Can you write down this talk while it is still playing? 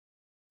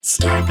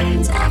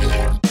Starburns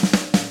Audio.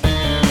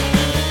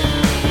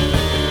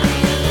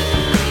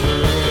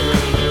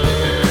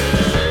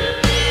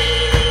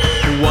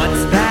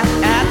 What's that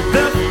at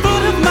the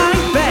foot of my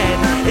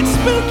bed? It's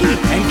spooky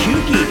and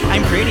kooky,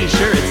 I'm pretty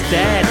sure it's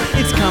dead.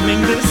 It's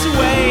coming this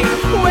way.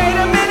 Wait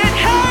a minute,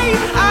 hey,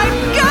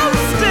 I'm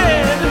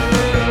ghosted!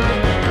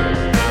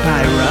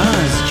 By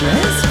Roz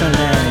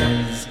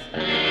Dressfelez.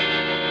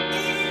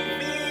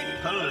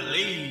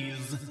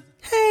 Please.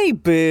 Hey,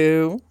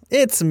 boo.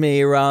 It's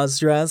me,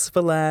 Roz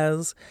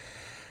Dressfelez.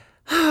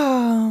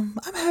 I'm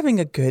having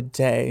a good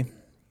day.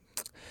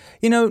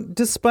 You know,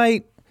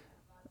 despite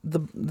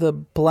the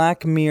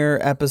Black Mirror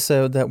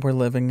episode that we're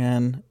living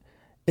in,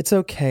 it's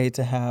okay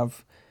to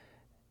have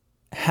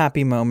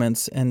happy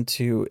moments and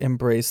to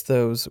embrace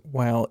those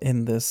while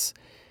in this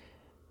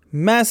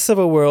mess of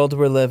a world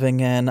we're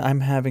living in. I'm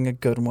having a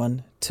good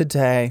one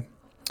today,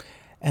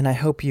 and I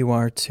hope you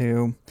are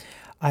too.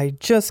 I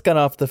just got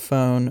off the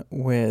phone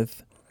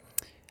with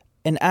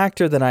an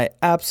actor that I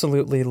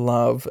absolutely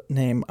love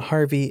named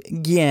Harvey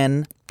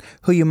Guillen,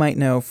 who you might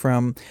know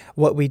from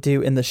What We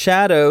Do in the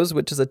Shadows,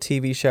 which is a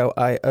TV show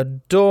I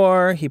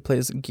adore. He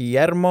plays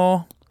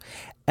Guillermo,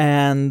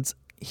 and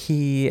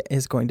he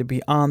is going to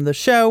be on the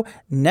show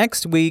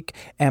next week,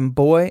 and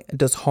boy,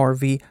 does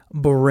Harvey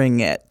bring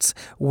it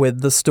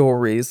with the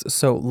stories,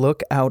 so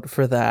look out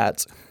for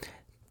that.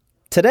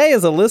 Today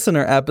is a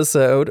listener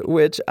episode,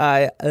 which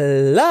I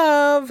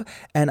love,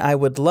 and I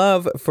would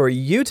love for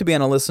you to be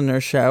on a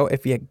listener show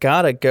if you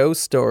got a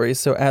ghost story.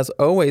 So as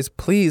always,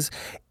 please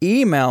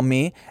email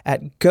me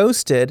at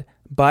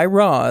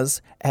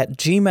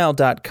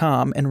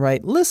ghostedbyroz@gmail.com and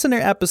write listener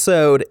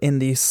episode in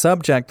the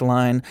subject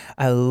line.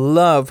 I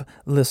love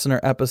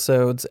listener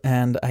episodes,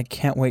 and I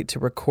can't wait to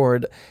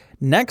record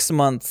next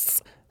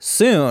month's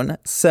soon.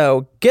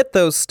 So get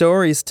those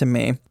stories to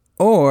me.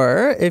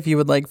 Or if you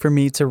would like for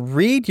me to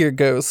read your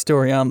ghost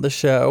story on the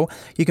show,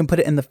 you can put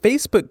it in the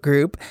Facebook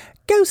group,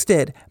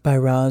 Ghosted by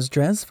Roz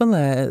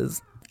Dressfelez.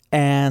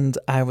 And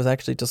I was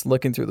actually just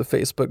looking through the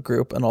Facebook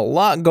group and a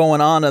lot going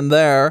on in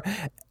there.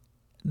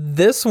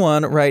 This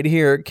one right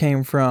here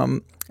came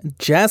from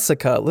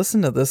Jessica.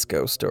 Listen to this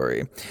ghost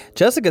story.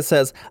 Jessica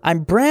says,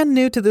 I'm brand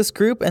new to this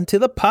group and to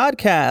the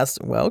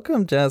podcast.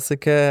 Welcome,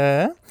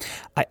 Jessica.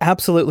 I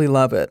absolutely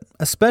love it,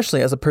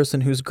 especially as a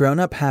person who's grown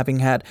up having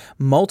had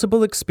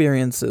multiple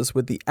experiences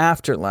with the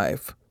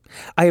afterlife.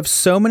 I have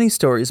so many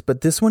stories,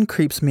 but this one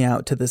creeps me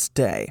out to this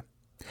day.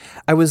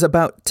 I was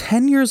about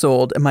 10 years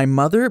old, and my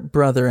mother,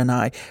 brother, and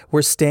I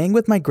were staying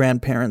with my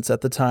grandparents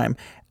at the time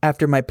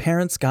after my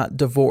parents got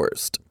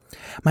divorced.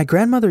 My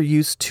grandmother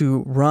used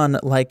to run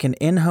like an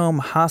in-home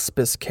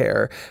hospice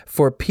care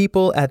for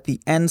people at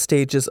the end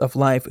stages of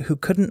life who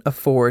couldn't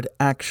afford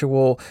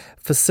actual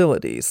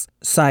facilities.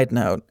 Side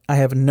note, I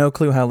have no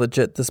clue how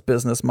legit this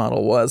business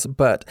model was,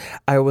 but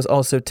I was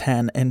also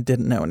 10 and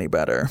didn't know any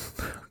better.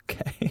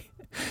 Okay.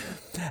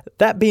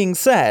 That being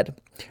said,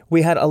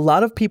 we had a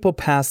lot of people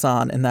pass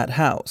on in that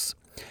house.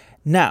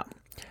 Now,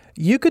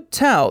 you could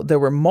tell there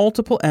were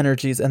multiple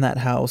energies in that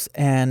house,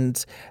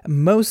 and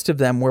most of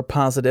them were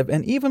positive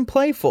and even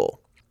playful.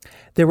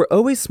 There were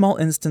always small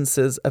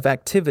instances of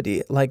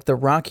activity, like the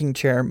rocking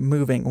chair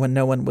moving when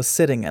no one was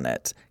sitting in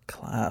it.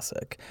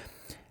 Classic.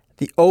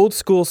 The old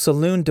school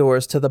saloon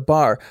doors to the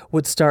bar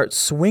would start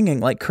swinging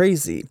like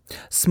crazy.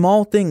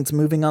 Small things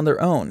moving on their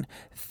own.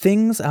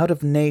 Things out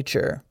of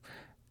nature.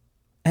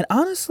 And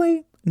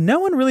honestly, no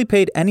one really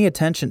paid any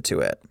attention to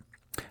it.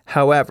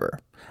 However,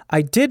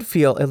 I did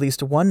feel at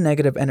least one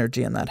negative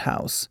energy in that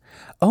house,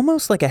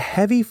 almost like a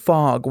heavy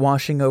fog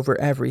washing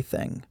over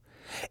everything.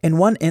 In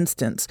one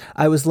instance,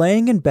 I was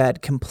laying in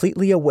bed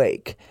completely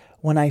awake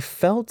when I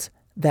felt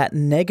that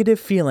negative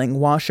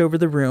feeling wash over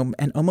the room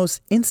and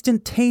almost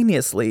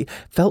instantaneously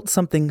felt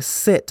something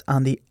sit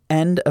on the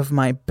end of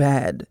my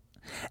bed.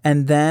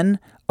 And then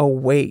a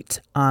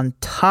weight on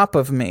top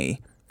of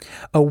me.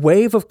 A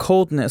wave of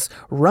coldness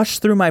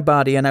rushed through my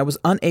body and I was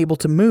unable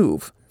to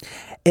move.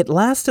 It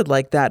lasted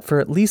like that for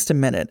at least a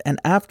minute, and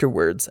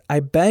afterwards, I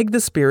begged the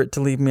spirit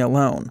to leave me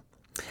alone.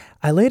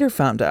 I later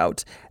found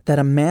out that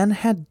a man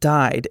had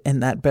died in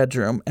that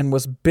bedroom and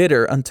was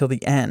bitter until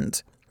the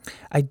end.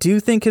 I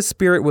do think his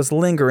spirit was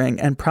lingering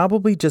and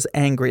probably just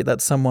angry that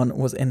someone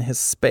was in his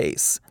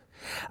space.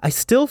 I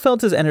still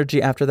felt his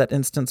energy after that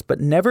instance, but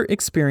never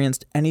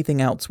experienced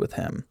anything else with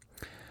him.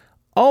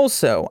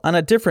 Also, on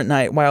a different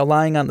night, while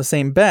lying on the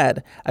same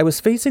bed, I was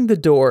facing the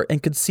door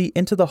and could see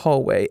into the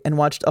hallway and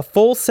watched a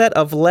full set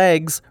of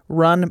legs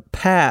run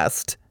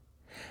past.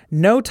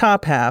 No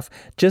top half,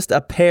 just a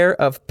pair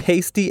of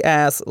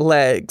pasty-ass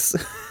legs.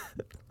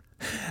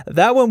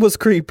 That one was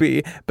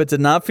creepy, but did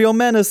not feel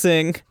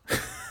menacing.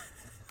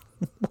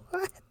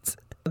 What?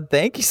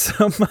 Thank you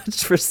so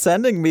much for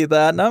sending me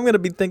that. Now I'm going to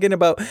be thinking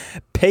about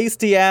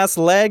pasty-ass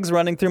legs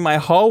running through my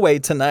hallway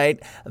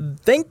tonight.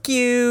 Thank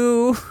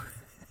you.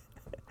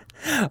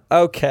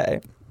 Okay.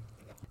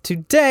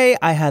 Today,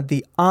 I had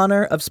the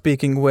honor of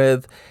speaking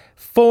with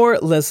 4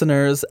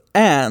 listeners,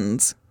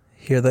 and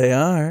here they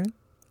are.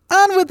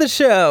 On with the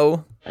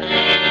show!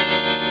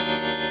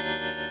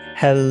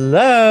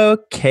 Hello,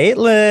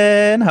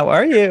 Caitlin. How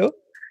are you?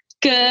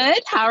 Good.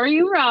 How are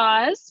you,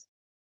 Roz?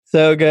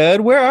 So good.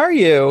 Where are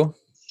you?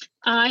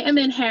 I am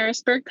in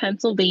Harrisburg,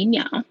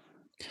 Pennsylvania.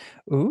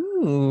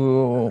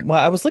 Ooh. Well,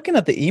 I was looking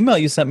at the email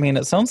you sent me, and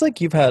it sounds like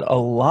you've had a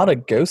lot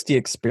of ghosty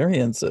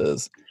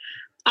experiences.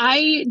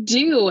 I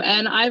do,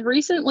 and I've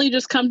recently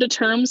just come to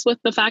terms with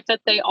the fact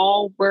that they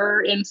all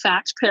were in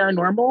fact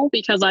paranormal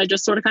because I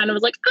just sort of kind of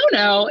was like, "Oh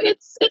no,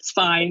 it's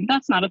fine.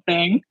 That's not a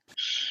thing."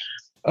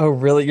 Oh,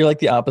 really? You're like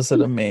the opposite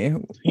of me,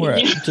 where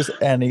Yeah. just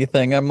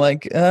anything. I'm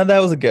like, that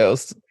was a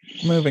ghost.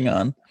 Moving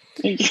on.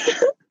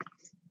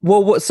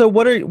 Well, so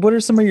what are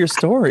some of your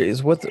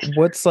stories?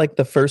 What's like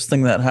the first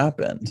thing that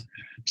happened?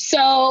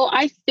 So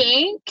I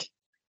think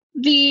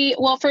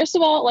first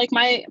of all, like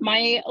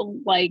my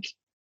like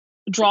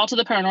draw to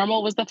the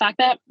paranormal was the fact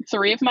that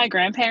three of my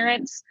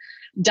grandparents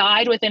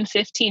died within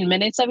 15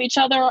 minutes of each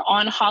other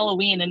on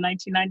Halloween in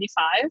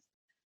 1995.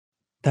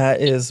 That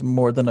is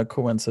more than a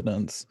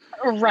coincidence.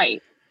 Right.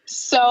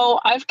 So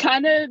I've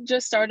kind of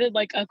just started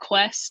like a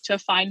quest to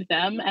find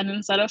them. And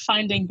instead of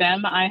finding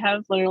them, I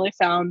have literally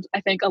found,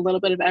 I think, a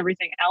little bit of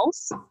everything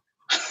else.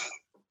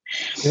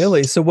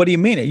 Really? So what do you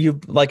mean?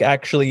 You like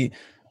actually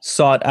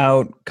sought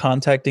out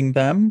contacting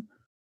them?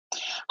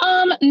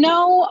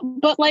 No,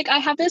 but like I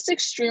have this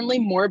extremely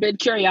morbid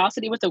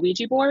curiosity with the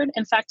Ouija board.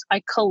 In fact,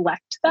 I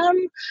collect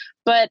them,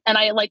 and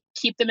I like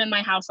keep them in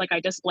my house. Like I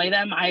display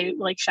them, I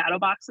like shadow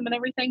box them and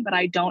everything, but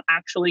I don't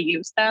actually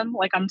use them.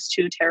 Like I'm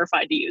too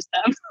terrified to use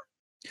them.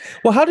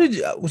 Well, how did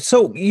you,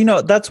 so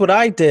that's what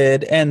I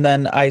did, and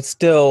then I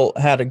still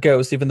had a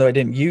ghost even though I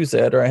didn't use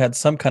it or I had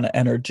some kind of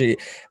energy.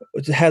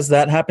 Has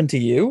that happened to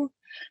you?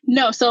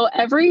 No, so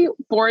every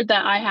board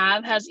that I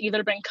have has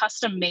either been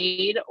custom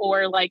made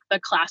or like the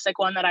classic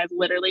one that I've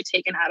literally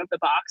taken out of the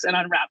box and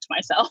unwrapped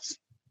myself.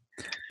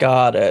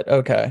 Got it.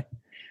 Okay.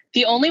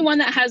 The only one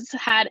that has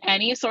had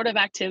any sort of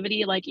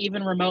activity, like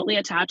even remotely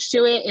attached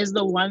to it, is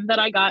the one that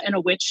I got in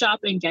a witch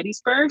shop in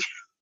Gettysburg.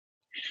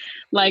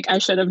 Like I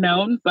should have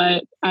known,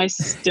 but I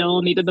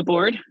still needed the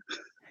board.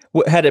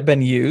 Had it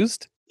been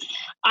used?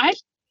 I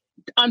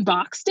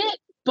unboxed it,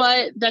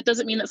 but that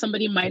doesn't mean that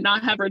somebody might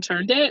not have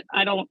returned it.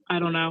 I don't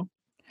know.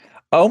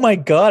 Oh my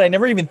God, I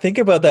never even think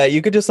about that.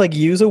 You could just like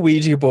use a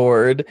Ouija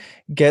board,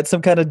 get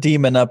some kind of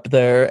demon up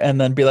there,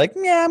 and then be like,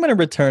 yeah, I'm gonna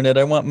return it.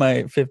 I want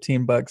my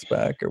 $15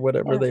 back or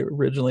whatever they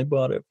originally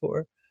bought it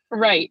for.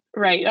 Right,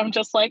 right. I'm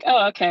just like,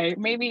 oh, okay.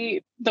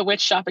 Maybe the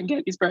witch shop in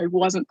Gettysburg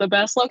wasn't the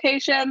best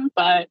location,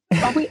 but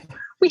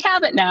we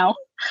have it now.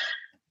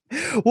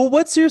 Well,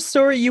 what's your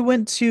story? You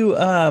went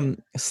to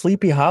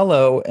Sleepy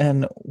Hollow,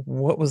 and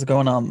what was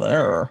going on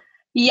there?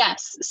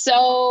 Yes.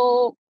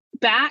 So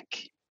back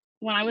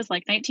when I was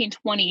like 19,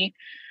 20,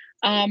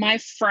 my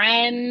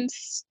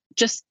friends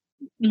just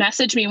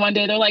messaged me one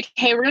day. They're like,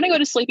 hey, we're going to go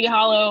to Sleepy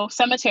Hollow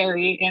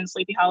Cemetery in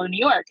Sleepy Hollow, New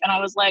York. And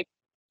I was like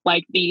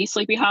the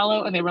Sleepy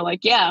Hollow? And they were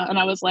like, yeah. And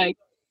I was like,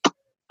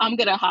 I'm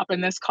going to hop in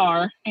this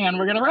car and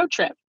we're going to road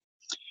trip.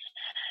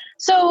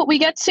 So we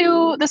get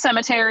to the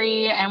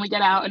cemetery and we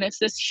get out, and it's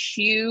this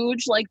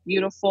huge, like,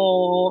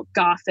 beautiful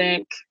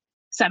Gothic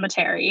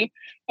cemetery.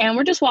 And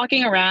we're just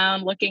walking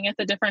around looking at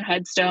the different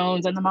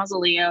headstones and the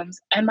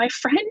mausoleums. And my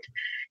friend,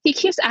 he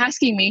keeps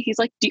asking me, he's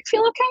like, do you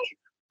feel okay?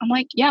 I'm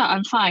like, yeah,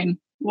 I'm fine.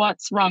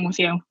 What's wrong with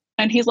you?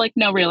 And he's like,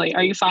 no, really,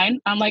 are you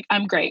fine? I'm like,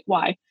 I'm great.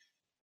 Why?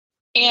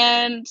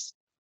 And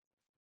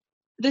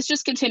this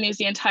just continues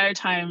the entire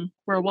time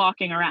we're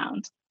walking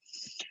around.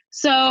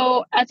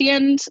 So at the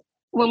end,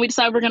 when we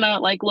decide we're gonna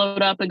like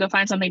load up and go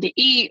find something to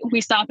eat, we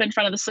stop in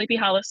front of the Sleepy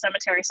Hollow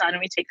Cemetery sign and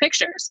we take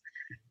pictures.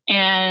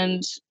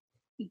 And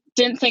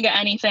didn't think of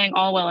anything,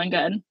 all well and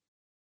good.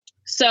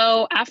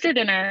 So after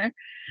dinner,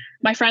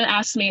 my friend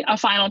asked me a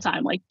final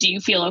time, like, do you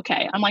feel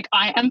okay? I'm like,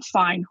 I am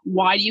fine.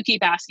 Why do you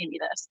keep asking me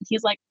this? And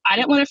he's like, I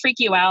didn't want to freak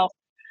you out,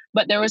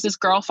 but there was this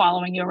girl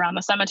following you around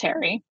the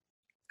cemetery.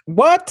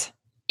 What?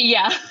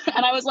 Yeah.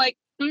 And I was like,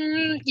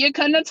 you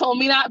couldn't have told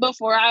me that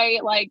before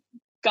I like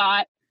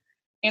got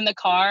in the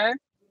car.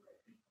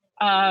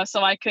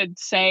 So I could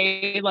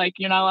say like,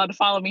 you're not allowed to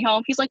follow me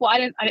home. He's like, well, I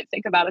didn't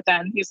think about it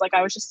then. He's like,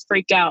 I was just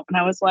freaked out. And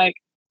I was like,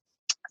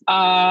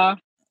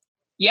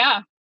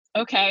 yeah,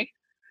 okay.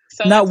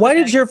 So Now, that's the why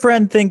did thing. your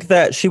friend think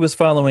that she was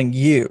following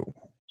you?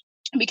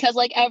 Because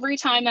like every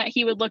time that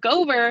he would look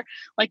over,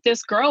 like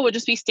this girl would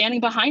just be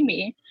standing behind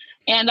me.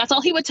 And that's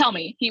all he would tell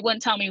me. He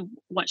wouldn't tell me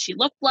what she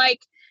looked like.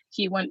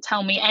 He wouldn't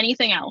tell me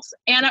anything else.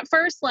 And at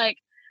first, like,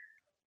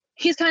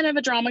 he's kind of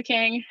a drama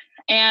king.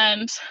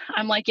 And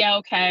I'm like, yeah,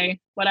 okay,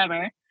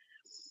 whatever.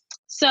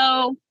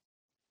 So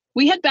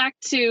we head back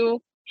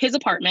to his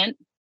apartment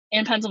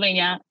in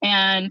Pennsylvania,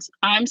 and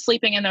I'm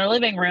sleeping in their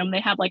living room.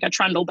 They have like a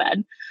trundle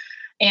bed,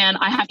 and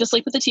I have to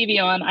sleep with the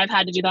TV on. I've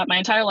had to do that my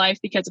entire life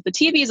because if the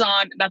TV's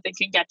on, nothing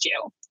can get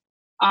you.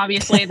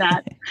 Obviously,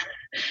 that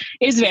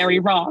is very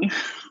wrong.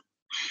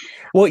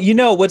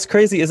 Well, what's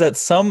crazy is that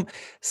some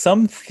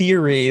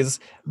theories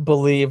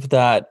believe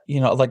that,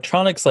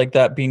 electronics like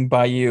that being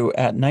by you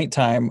at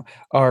nighttime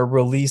are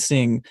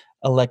releasing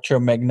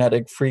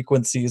electromagnetic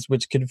frequencies,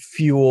 which could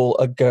fuel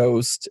a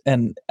ghost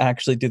and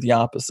actually do the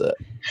opposite.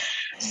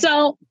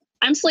 So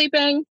I'm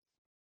sleeping,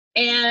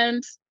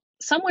 and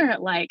somewhere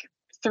at like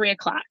 3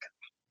 o'clock,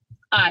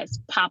 eyes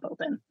pop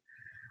open.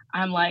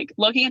 I'm like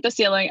looking at the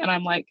ceiling, and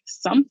I'm like,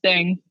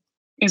 something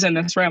is in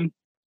this room.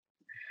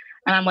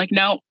 And I'm like,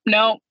 no,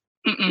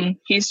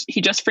 he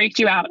just freaked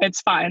you out.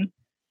 It's fine.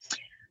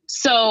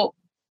 So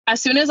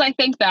as soon as I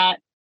think that,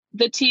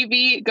 the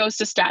TV goes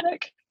to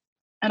static.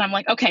 And I'm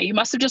like, okay, you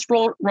must have just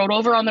rolled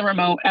over on the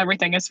remote.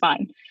 Everything is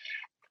fine.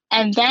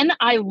 And then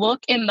I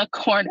look in the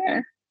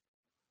corner,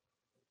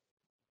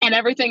 and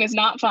everything is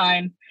not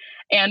fine.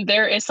 And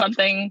there is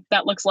something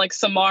that looks like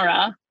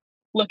Samara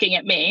looking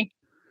at me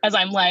as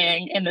I'm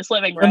laying in this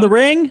living room. From The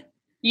Ring?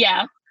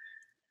 Yeah.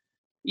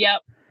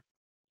 Yep.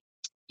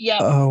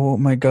 Oh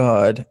my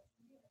God.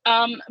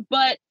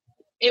 But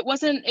it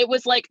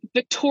was like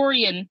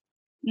Victorian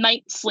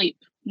night sleep.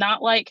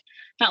 Not like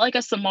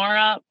a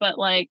Samara, but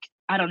like,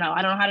 I don't know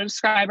how to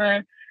describe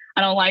her.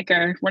 I don't like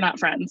her. We're not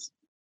friends.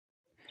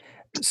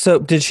 So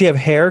did she have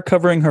hair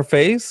covering her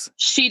face?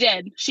 She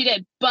did,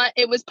 but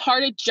it was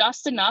parted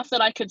just enough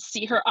that I could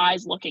see her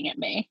eyes looking at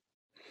me.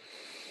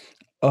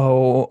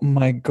 Oh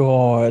my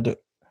God.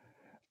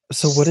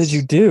 So what did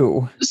you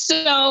do?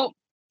 So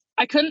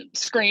I couldn't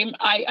scream.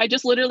 I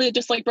just literally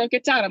just like broke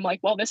it down. I'm like,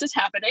 well, this is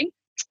happening.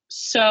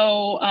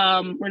 So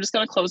we're just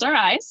going to close our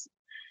eyes.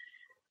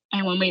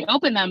 And when we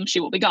open them, she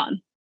will be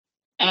gone.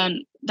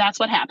 And that's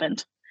what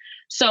happened.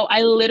 So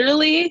I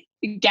literally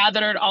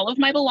gathered all of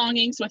my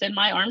belongings within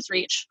my arm's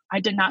reach. I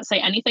did not say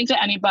anything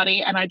to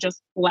anybody, and I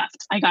just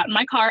left. I got in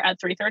my car at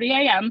 3:30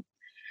 a.m.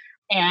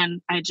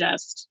 and I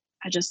just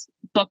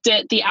booked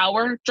it the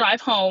hour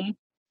drive home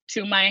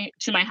to my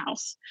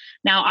house.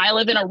 Now I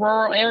live in a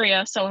rural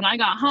area, so when I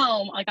got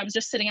home, like I was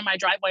just sitting in my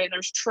driveway and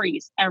there's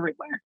trees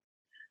everywhere.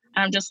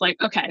 And I'm just like,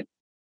 okay,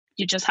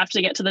 you just have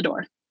to get to the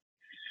door.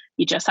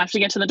 You just have to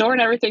get to the door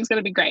and everything's going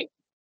to be great.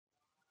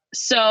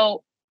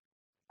 So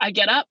I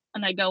get up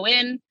and I go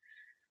in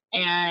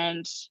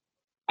and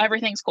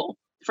everything's cool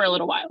for a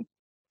little while.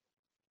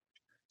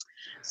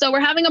 So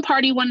we're having a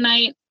party one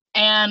night,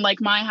 and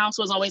like my house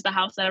was always the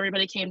house that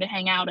everybody came to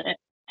hang out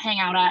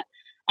at.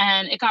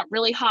 And it got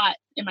really hot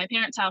in my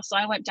parents' house. So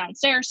I went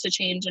downstairs to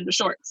change into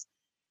shorts.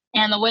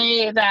 And the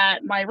way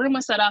that my room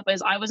was set up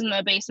is I was in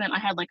the basement. I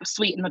had like a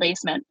suite in the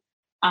basement.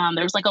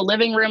 There was like a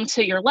living room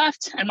to your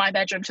left and my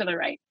bedroom to the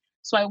right.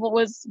 So I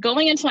was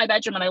going into my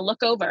bedroom and I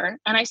look over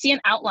and I see an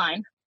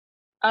outline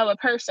of a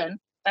person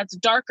that's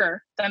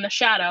darker than the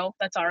shadow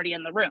that's already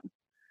in the room.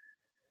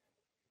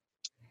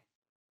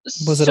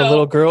 Was it a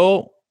little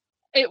girl?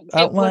 It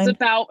was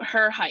about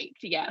her height,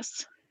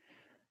 yes.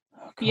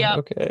 Oh, God, yeah.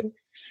 Okay.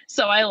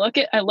 So I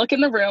look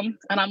in the room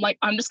and I'm like,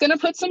 I'm just gonna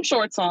put some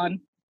shorts on.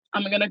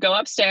 I'm gonna go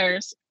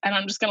upstairs and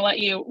I'm just gonna let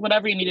you,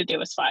 whatever you need to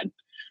do is fine.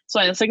 So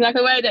that's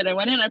exactly what I did. I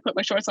went in, I put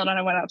my shorts on, and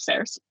I went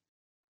upstairs.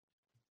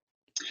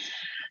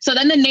 So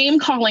then the name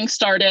calling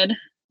started.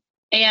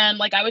 And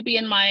like I would be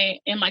in my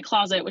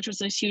closet, which was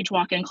this huge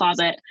walk-in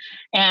closet,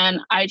 and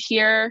I'd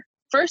hear,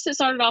 first it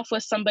started off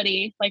with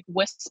somebody like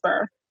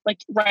whisper, like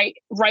right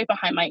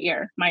behind my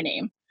ear, my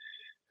name.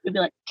 It'd be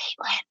like,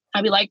 Caitlin.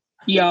 I'd be like,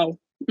 yo,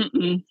 I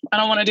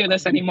don't want to do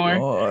this anymore.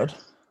 God.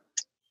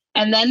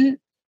 And then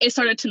it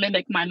started to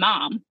mimic my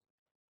mom.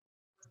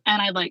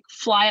 And I'd like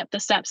fly up the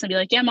steps and be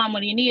like, yeah, Mom,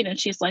 what do you need? And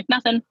she's like,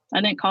 nothing.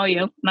 I didn't call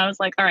you. And I was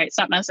like, all right,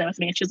 stop messing with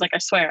me. And she's like, I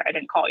swear I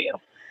didn't call you.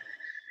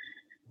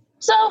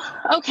 So,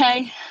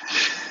 okay.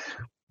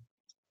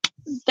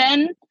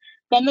 Then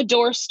the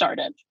door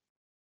started.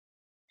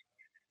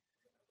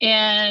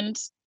 And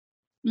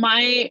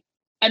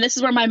this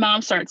is where my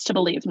mom starts to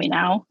believe me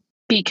now,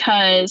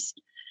 because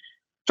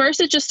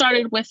first it just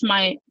started with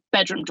my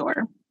bedroom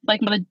door.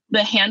 Like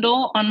the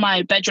handle on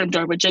my bedroom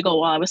door would jiggle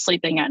while I was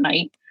sleeping at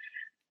night.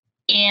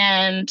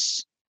 And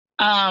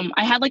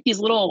I had like these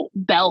little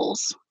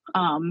bells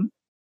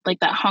like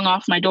that hung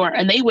off my door,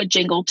 and they would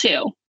jingle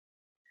too.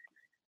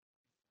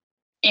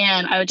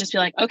 And I would just be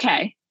like,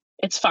 okay,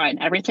 it's fine.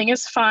 Everything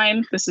is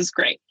fine. This is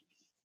great.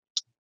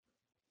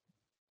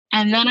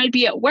 And then I'd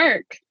be at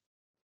work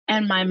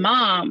and my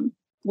mom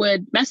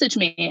would message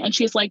me and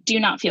she's like, do you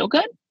not feel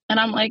good?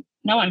 And I'm like,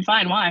 no, I'm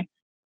fine. Why?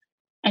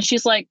 And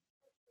she's like,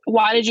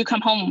 why did you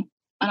come home?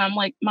 And I'm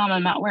like, Mom,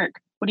 I'm at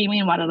work. What do you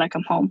mean? Why did I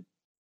come home?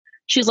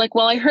 She's like,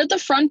 well, I heard the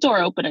front door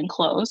open and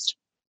closed.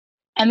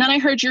 And then I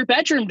heard your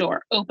bedroom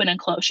door open and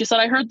close. She said,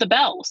 I heard the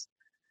bells.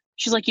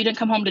 She's like, you didn't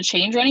come home to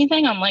change or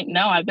anything? I'm like,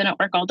 no, I've been at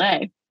work all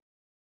day.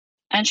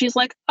 And she's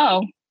like,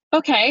 oh,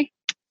 okay.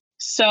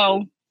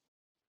 So,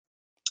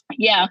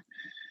 yeah.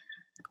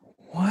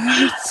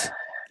 What?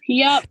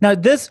 Yep. Now,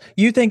 this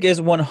you think is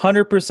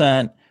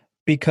 100%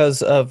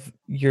 because of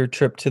your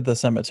trip to the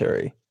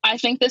cemetery? I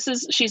think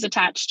she's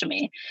attached to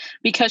me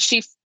because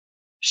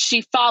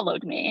she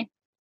followed me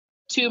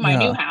to my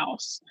new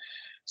house.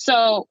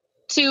 So,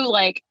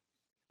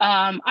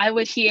 I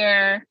would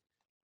hear...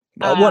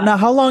 well, now,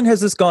 how long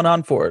has this gone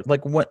on for?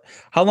 Like,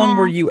 how long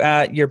were you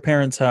at your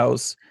parents'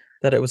 house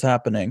that it was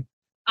happening?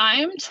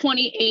 I'm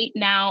 28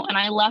 now, and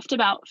I left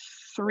about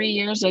 3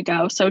 years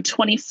ago. So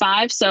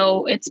 25.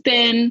 So it's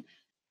been,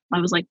 I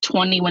was like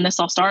 20 when this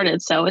all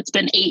started. So it's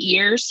been 8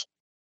 years.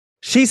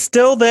 She's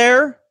still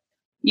there?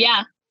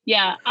 Yeah.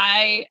 Yeah.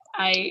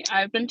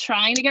 I've been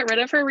trying to get rid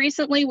of her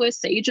recently with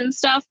sage and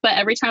stuff, but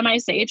every time I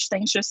sage,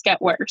 things just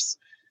get worse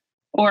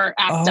or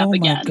act up Oh my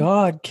again.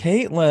 God,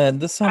 Caitlin,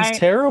 this sounds I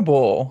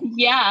terrible.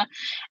 Yeah.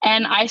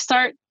 And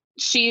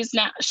she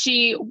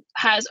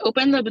has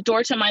opened the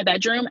door to my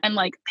bedroom and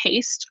like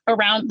paced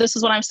around. This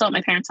is when I'm still at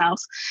my parents'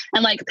 house,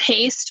 and like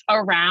paced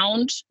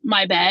around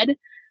my bed.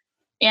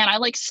 And I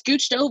like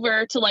scooched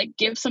over to like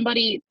give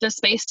somebody the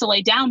space to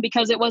lay down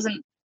because it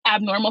wasn't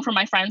abnormal for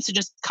my friends to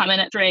just come in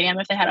at 3 a.m.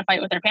 if they had a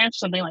fight with their parents or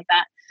something like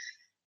that.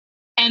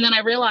 And then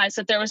I realized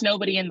that there was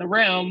nobody in the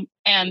room,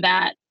 and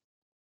that,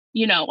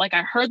 like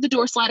I heard the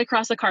door slide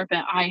across the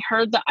carpet. I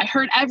heard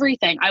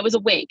everything. I was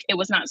awake. It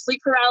was not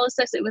sleep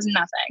paralysis. It was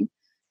nothing.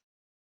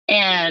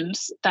 And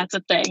that's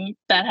a thing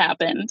that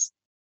happened.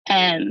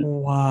 And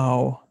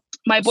Wow.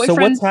 my So what's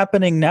boyfriend,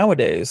 happening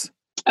nowadays?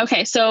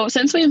 okay, so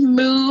since we've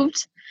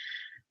moved,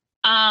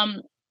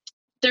 um,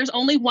 there's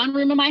only one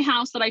room in my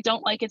house that I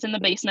don't like. It's in the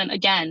basement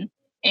again,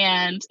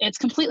 and it's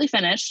completely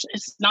finished.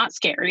 It's not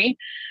scary.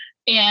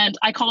 And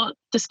I call it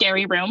the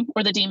scary room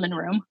or the demon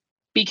room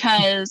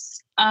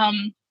because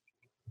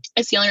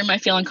it's the only room I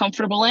feel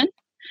uncomfortable in.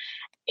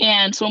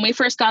 And so when we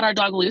first got our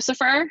dog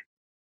Lucifer,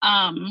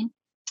 um,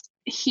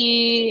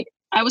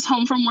 I was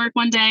home from work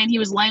one day and he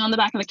was laying on the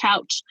back of the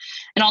couch.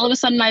 And all of a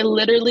sudden, I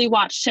literally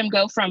watched him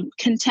go from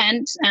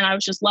content and I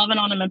was just loving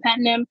on him and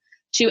petting him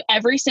to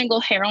every single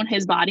hair on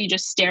his body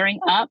just staring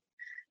up,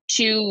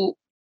 to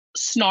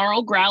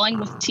snarl, growling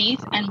with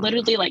teeth, and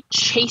literally like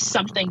chase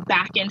something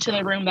back into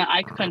the room that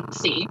I couldn't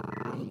see.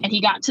 And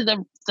he got to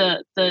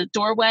the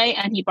doorway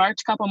and he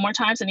barked a couple more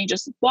times and he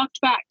just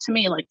walked back to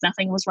me like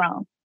nothing was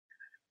wrong.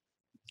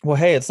 Well,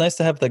 hey, it's nice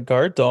to have the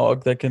guard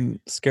dog that can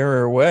scare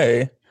her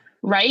away.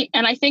 Right.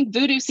 And I think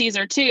Voodoo sees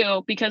her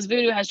too, because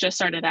Voodoo has just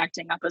started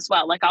acting up as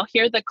well. Like I'll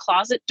hear the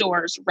closet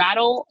doors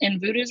rattle in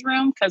Voodoo's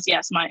room because,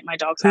 yes, my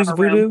dogs have Who's a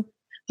room. Voodoo?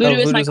 Voodoo Oh,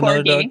 is my Voodoo's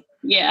another dog? corgi.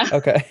 Yeah.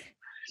 Okay.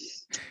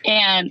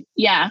 And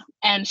yeah.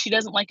 And she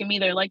doesn't like him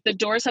either. Like the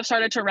doors have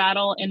started to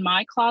rattle in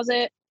my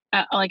closet,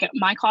 like at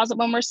my closet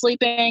when we're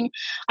sleeping.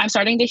 I'm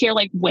starting to hear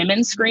like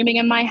women screaming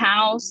in my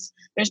house.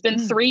 There's been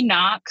 3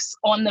 knocks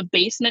on the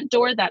basement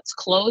door that's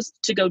closed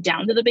to go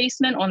down to the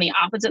basement on the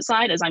opposite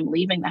side as I'm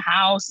leaving the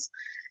house.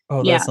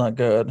 Oh, Yeah. that's not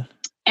good.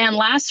 And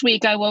last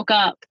week I woke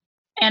up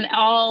and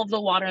all the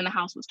water in the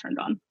house was turned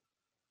on.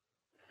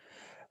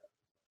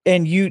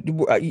 And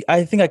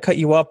I think I cut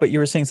you off, but you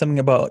were saying something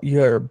about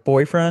your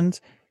boyfriend.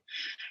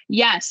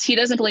 Yes, he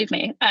doesn't believe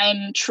me.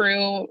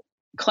 True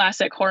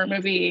classic horror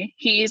movie.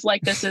 He's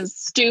like, this is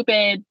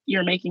stupid.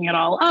 You're making it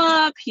all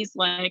up. He's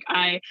like,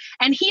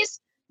 and he's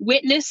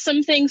witnessed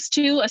some things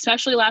too,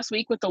 especially last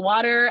week with the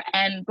water.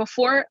 And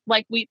before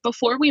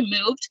we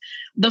moved,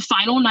 the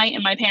final night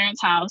in my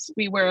parents' house,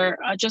 we were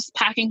just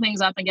packing things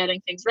up and getting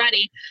things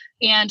ready.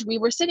 And we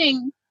were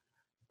sitting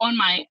in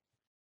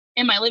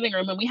my living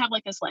room, and we have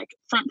like this like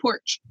front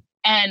porch,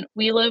 and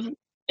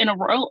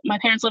my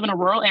parents live in a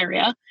rural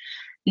area.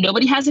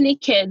 Nobody has any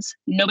kids.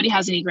 Nobody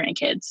has any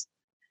grandkids.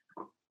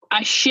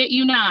 I shit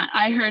you not.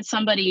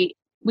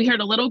 We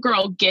heard a little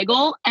girl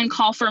giggle and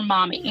call for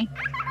mommy.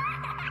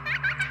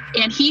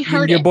 And he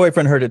heard it. Your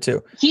boyfriend heard it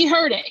too. He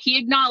heard it. He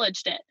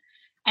acknowledged it.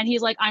 And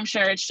he's like, I'm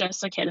sure it's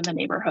just a kid in the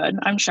neighborhood.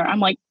 I'm sure. I'm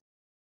like,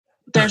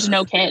 there's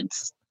no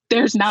kids.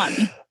 There's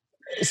none.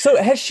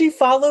 So has she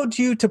followed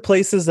you to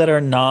places that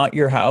are not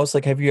your house?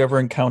 Like, have you ever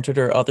encountered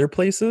her other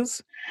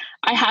places?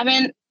 I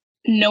haven't.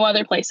 No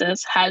other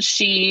places. Has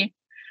she?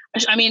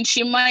 I mean,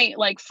 she might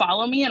like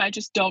follow me and I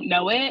just don't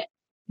know it.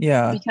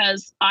 Yeah.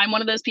 Because I'm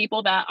one of those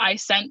people that I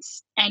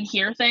sense and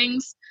hear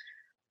things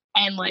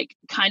and like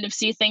kind of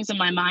see things in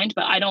my mind,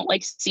 but I don't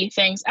like see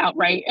things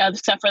outright,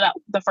 except for that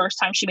the first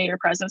time she made her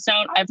presence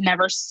known. I've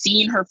never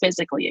seen her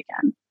physically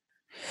again.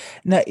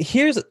 Now,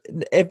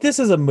 if this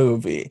is a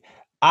movie,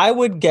 I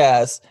would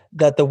guess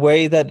that the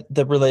way that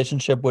the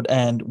relationship would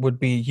end would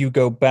be you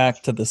go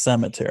back to the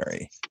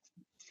cemetery.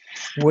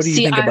 What do you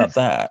think about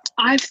that?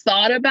 I've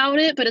thought about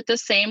it, but at the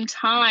same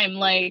time,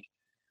 like,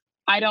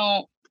 I'm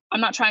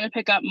not trying to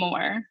pick up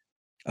more.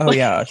 Oh,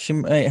 yeah. She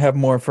might have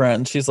more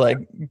friends. She's like,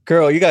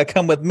 girl, you got to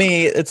come with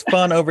me. It's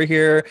fun over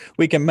here.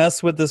 We can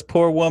mess with this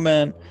poor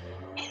woman.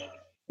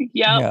 Yep.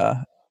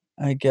 Yeah,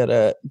 I get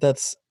it.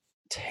 That's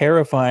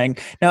terrifying.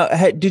 Now,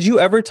 did you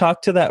ever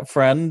talk to that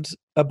friend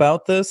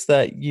about this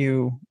that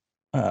you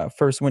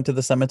first went to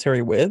the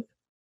cemetery with?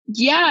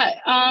 Yeah.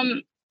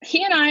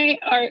 He and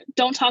I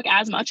don't talk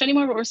as much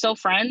anymore, but we're still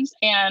friends.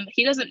 And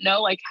he doesn't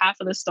know like half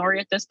of the story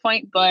at this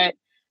point. But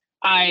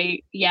I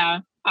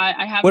have.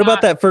 What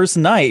about that first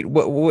night?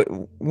 What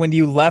when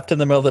you left in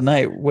the middle of the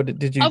night? What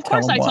did you? Of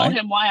course, tell him I why? told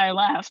him why I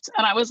left,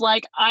 and I was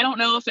like, I don't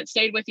know if it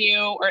stayed with you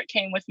or it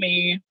came with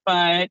me,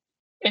 but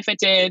if it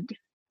did,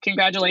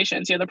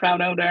 congratulations, you're the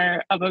proud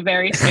owner of a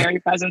very scary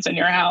presence in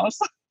your house.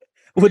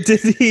 What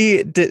did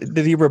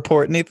he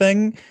report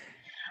anything?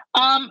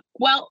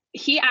 Well,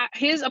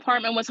 his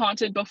apartment was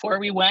haunted before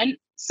we went,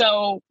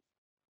 so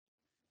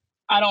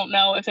I don't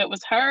know if it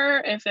was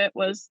her, if it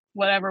was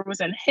whatever was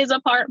in his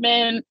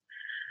apartment.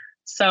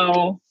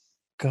 So,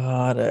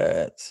 Got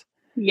it.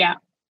 yeah.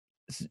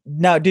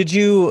 Now,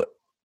 you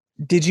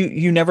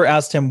never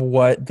asked him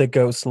what the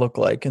ghosts look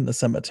like in the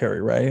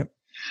cemetery, right?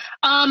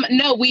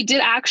 No, we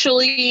did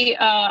actually.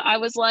 I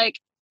was like,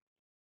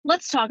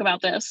 let's talk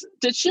about this.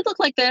 Did she look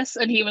like this?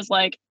 And he was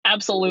like,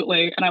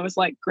 absolutely. And I was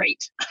like,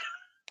 great.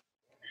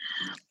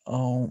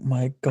 Oh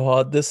my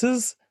God, this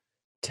is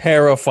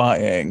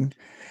terrifying.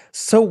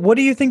 So what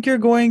do you think you're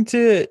going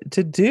to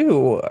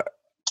do?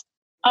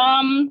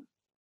 Um,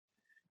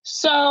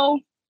 so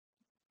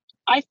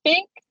I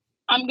think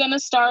I'm gonna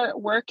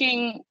start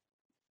working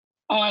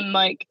on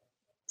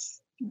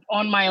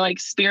on my like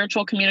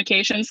spiritual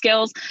communication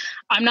skills.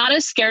 I'm not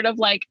as scared of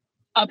like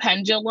a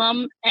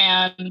pendulum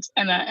and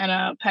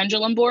a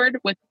pendulum board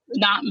with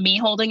not me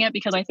holding it,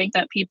 because I think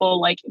that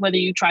people, like, whether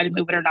you try to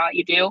move it or not,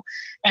 you do,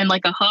 and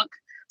like a hook.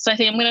 So I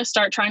think I'm going to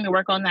start trying to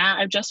work on that.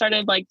 I've just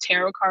started like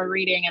tarot card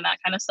reading and that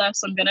kind of stuff.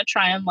 So I'm going to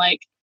try and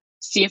like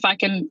see if I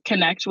can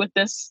connect with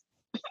this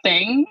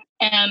thing.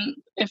 And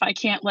if I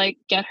can't like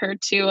get her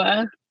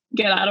to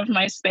get out of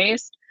my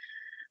space,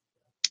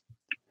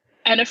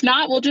 and if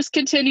not, we'll just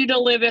continue to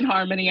live in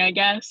harmony, I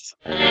guess.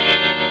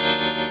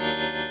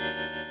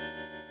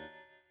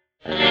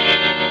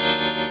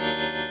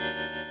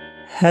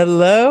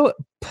 Hello,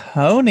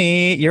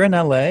 Pony. You're in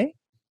LA?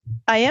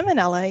 I am in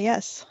LA,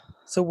 yes.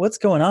 So what's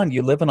going on?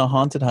 You live in a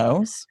haunted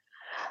house?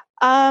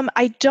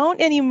 I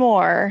don't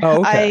anymore.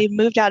 Oh, okay. I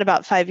moved out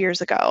about 5 years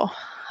ago,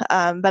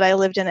 but I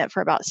lived in it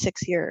for about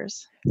 6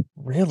 years.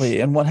 Really?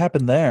 And what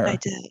happened there? I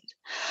did.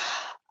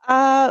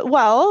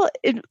 Well,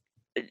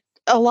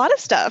 a lot of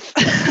stuff.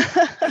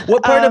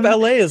 What part of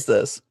LA is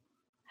this?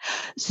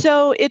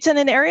 So it's in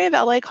an area of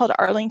LA called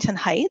Arlington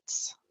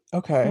Heights.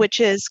 Okay. Which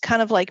is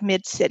kind of like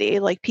mid-city,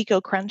 like Pico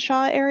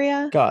Crenshaw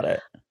area. Got it.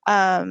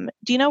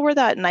 Do you know where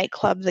that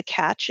nightclub, The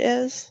Catch,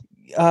 is?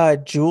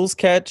 Jules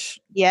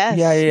Catch? Yes.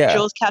 Yeah.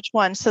 Jules Catch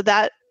 1. So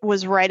that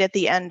was right at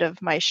the end of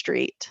my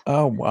street.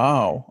 Oh,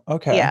 wow.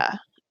 Okay. Yeah.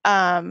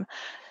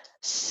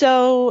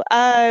 So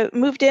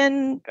moved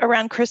in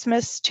around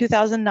Christmas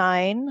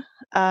 2009.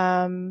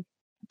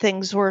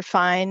 Things were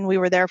fine. We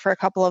were there for a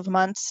couple of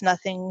months.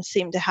 Nothing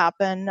seemed to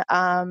happen.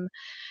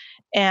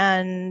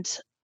 And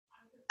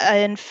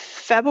in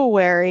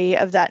February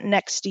of that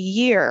next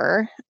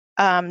year,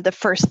 the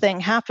first thing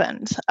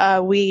happened.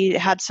 We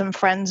had some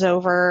friends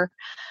over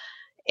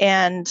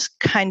and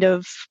kind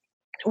of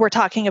were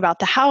talking about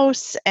the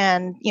house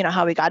and, you know,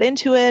 how we got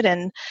into it.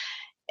 And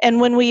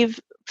when we've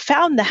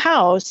found the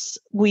house,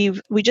 we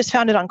just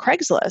found it on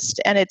Craigslist,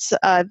 and it's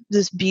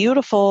this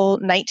beautiful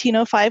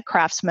 1905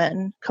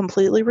 Craftsman,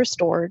 completely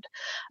restored.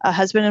 A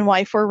husband and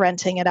wife were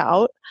renting it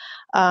out.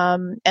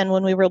 And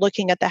when we were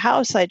looking at the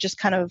house, I just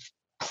kind of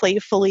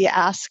playfully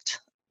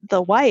asked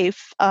the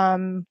wife,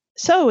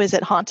 so is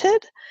it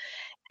haunted?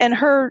 And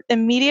her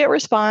immediate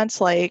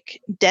response, like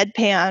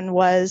deadpan,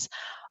 was,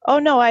 oh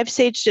no, I've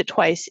saged it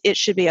twice. It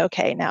should be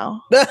okay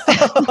now.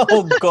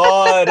 Oh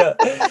God.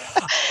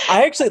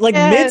 I actually like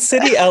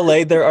mid-city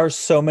LA. There are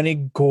so many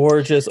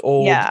gorgeous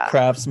old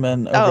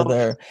craftsmen over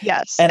there.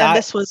 Yes. And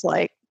this was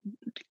like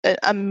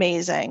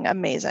amazing.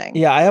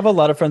 Yeah, I have a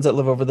lot of friends that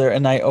live over there,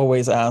 and I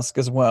always ask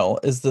as well,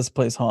 is this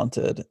place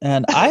haunted?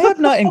 And I have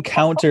not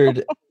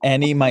encountered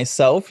any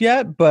myself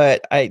yet,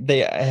 but I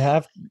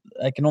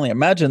can only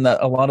imagine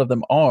that a lot of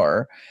them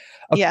are.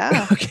 Okay,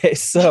 yeah. Okay,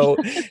 so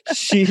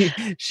she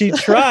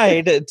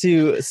tried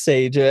to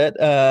sage it,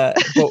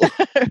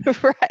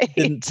 but right.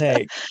 didn't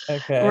take.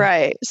 Okay.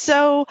 Right.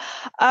 So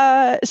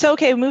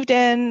okay, moved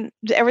in.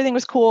 Everything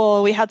was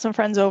cool. We had some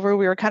friends over.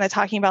 We were kind of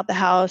talking about the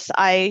house.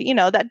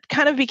 That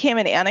kind of became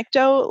an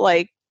anecdote,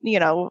 like,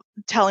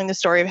 telling the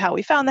story of how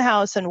we found the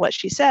house and what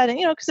she said, and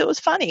because it was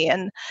funny.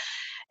 And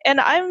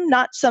I'm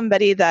not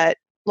somebody that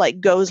like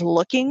goes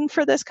looking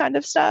for this kind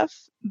of stuff,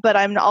 but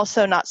I'm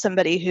also not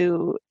somebody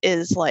who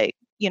is like,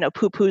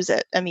 poo-poos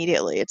it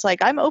immediately. It's like,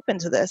 I'm open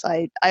to this.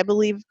 I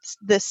believe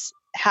this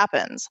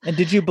happens. And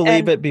did you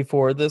believe it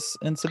before this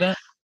incident?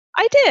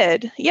 I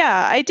did.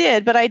 Yeah, I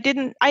did. But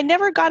I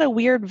never got a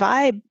weird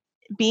vibe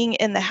being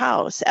in the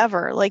house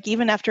ever. Like,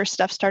 even after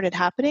stuff started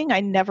happening, I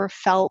never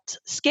felt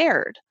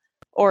scared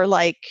or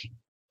like,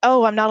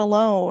 oh, I'm not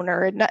alone,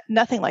 or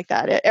nothing like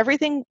that.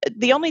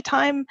 The only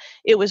time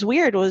it was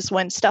weird was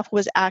when stuff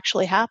was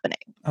actually happening.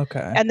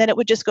 Okay. And then it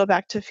would just go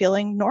back to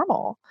feeling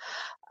normal.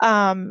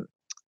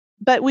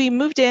 But we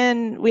moved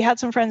in, we had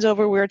some friends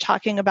over, we were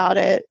talking about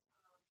it.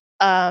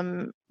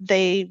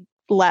 They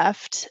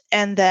left,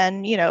 and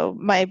then,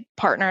 my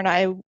partner and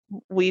I,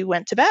 we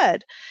went to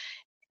bed.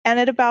 And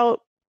at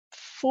about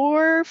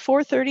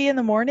 4:30 in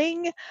the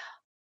morning,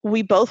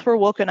 we both were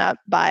woken up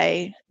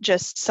by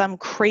just some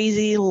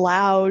crazy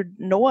loud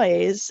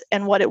noise.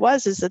 And what it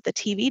was is that the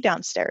TV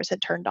downstairs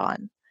had turned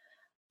on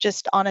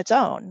just on its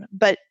own,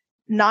 but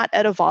not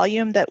at a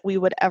volume that we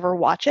would ever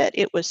watch it.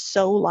 It was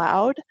so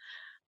loud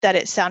that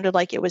it sounded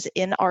like it was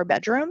in our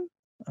bedroom.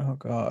 Oh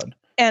God.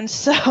 And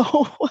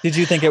so Did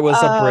you think it was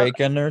a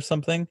break-in or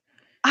something?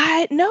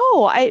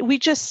 We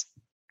just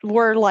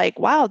were like,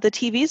 wow, the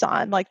TV's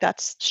on. Like,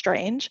 that's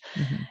strange.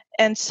 Mm-hmm.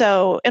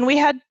 And we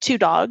had 2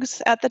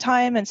 dogs at the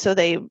time, and so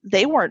they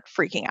weren't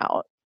freaking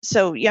out.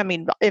 So yeah, I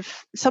mean,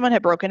 if someone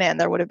had broken in,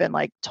 there would have been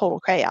like total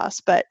chaos.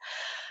 But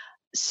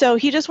so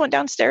he just went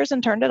downstairs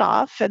and turned it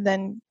off, and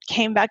then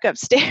came back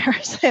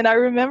upstairs. And I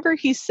remember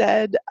he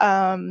said,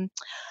 God,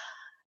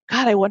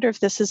 I wonder if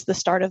this is the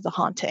start of the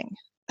haunting.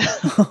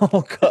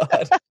 Oh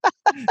God.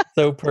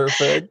 So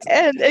perfect.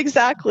 And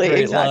exactly.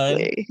 Great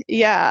line.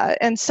 Yeah.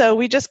 And so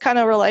we just kind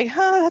of were like,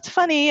 huh, that's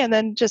funny, and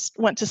then just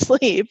went to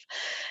sleep.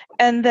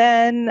 And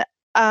then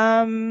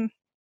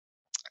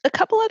a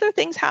couple other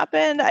things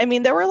happened. I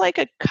mean, there were like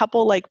a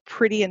couple like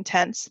pretty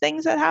intense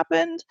things that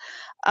happened.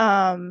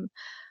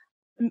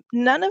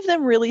 None of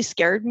them really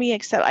scared me,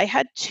 except I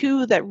had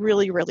 2 that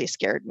really, really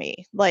scared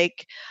me.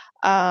 Like,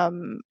 but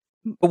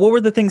what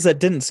were the things that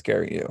didn't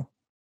scare you?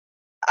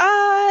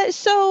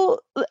 So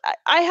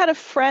I had a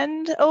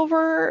friend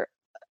over.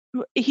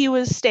 He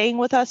was staying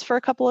with us for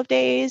a couple of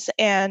days,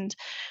 and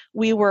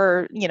we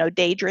were,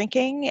 day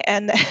drinking,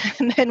 and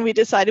then we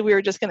decided we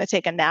were just going to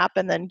take a nap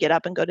and then get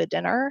up and go to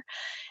dinner.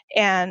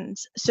 And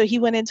so he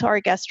went into our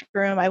guest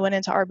room, I went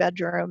into our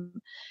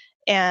bedroom,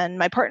 and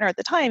my partner at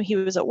the time, he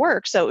was at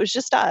work, so it was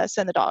just us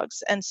and the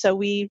dogs. And so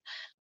we,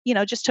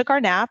 just took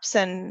our naps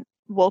and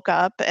woke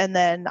up, and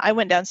then I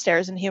went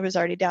downstairs and he was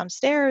already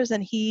downstairs,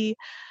 and he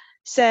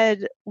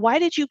said, "Why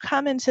did you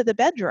come into the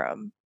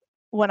bedroom?"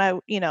 And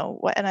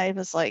I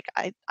was like,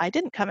 I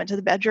didn't come into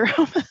the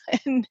bedroom.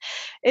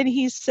 and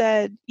he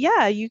said,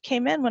 "Yeah, you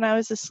came in when I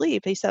was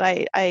asleep." He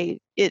said,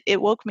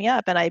 it woke me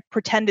up, and I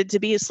pretended to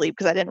be asleep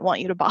because I didn't want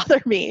you to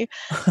bother me.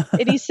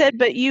 And he said,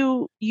 "But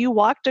you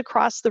walked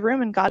across the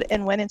room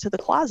and went into the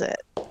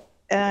closet."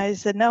 And I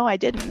said, "No, I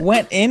didn't."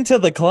 Went into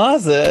the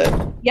closet?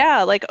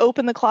 Yeah, like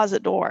opened the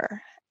closet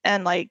door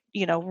and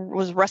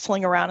was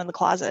wrestling around in the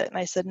closet. And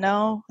I said,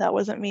 "No, that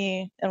wasn't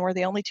me. And we're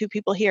the only 2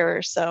 people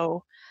here.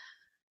 So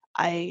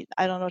I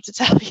don't know what to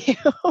tell you."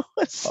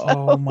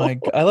 Oh my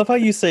God. I love how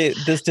you say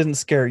this didn't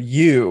scare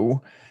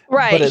you.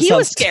 Right. But it He sounds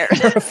was scared.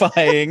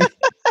 terrifying.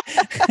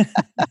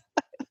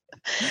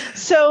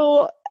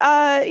 So,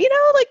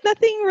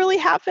 nothing really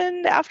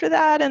happened after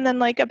that. And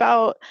then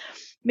about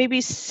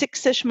maybe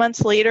 6-ish months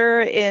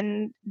later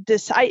when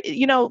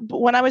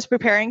I was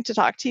preparing to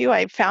talk to you,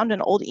 I found an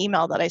old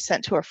email that I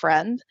sent to a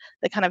friend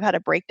that kind of had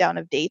a breakdown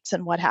of dates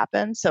and what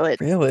happened. So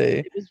it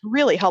was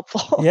really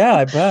helpful. Yeah,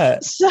 I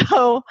bet.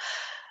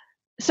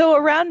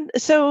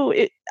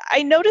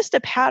 I noticed a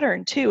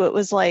pattern too. It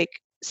was like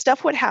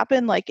stuff would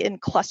happen like in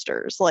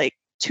clusters, like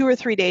 2 or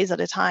 3 days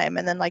at a time,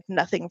 and then like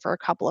nothing for a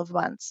couple of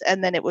months.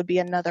 And then it would be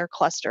another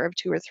cluster of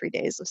 2 or 3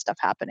 days of stuff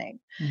happening.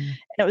 Mm.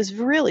 And it was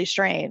really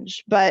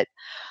strange. But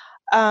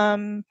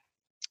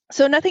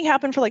so nothing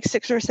happened for like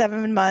 6 or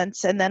 7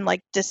 months. And then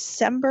like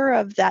December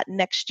of that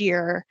next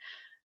year,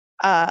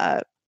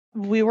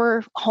 we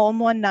were home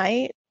one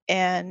night,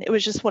 and it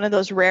was just one of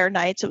those rare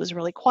nights. It was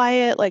really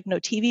quiet, like no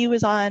TV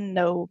was on,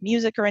 no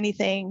music or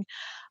anything.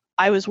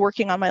 I was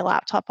working on my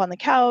laptop on the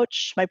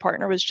couch. My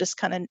partner was just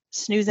kind of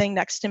snoozing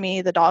next to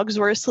me. The dogs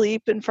were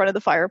asleep in front of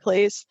the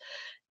fireplace.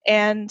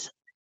 And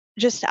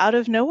just out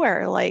of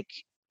nowhere,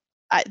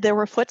 there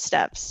were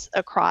footsteps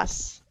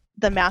across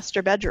the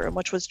master bedroom,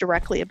 which was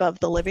directly above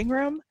the living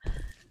room,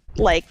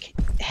 like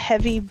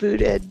heavy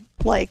booted,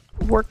 like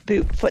work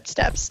boot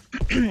footsteps.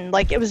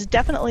 Like it was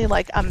definitely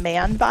like a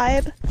man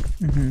vibe.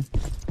 Mm-hmm.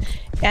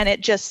 And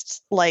it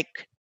just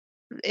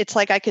it's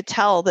like I could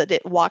tell that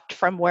it walked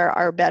from where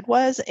our bed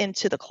was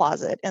into the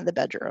closet in the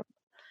bedroom.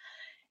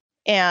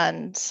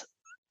 And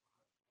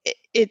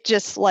it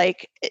just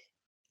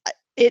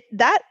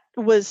that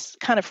was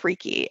kind of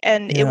freaky.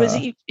 And it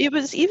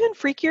was even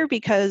freakier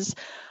because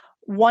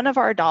one of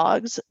our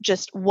dogs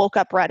just woke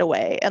up right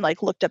away and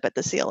looked up at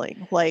the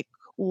ceiling. Like,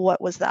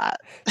 what was that?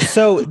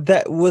 So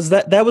that was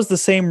the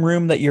same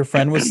room that your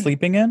friend was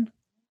sleeping in?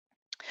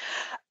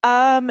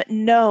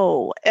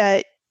 No.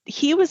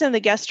 He was in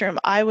the guest room.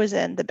 I was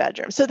in the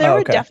bedroom. So there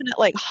were definite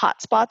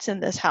hot spots in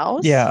this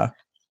house. Yeah.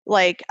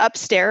 Like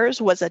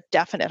upstairs was a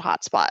definite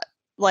hot spot.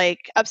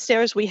 Like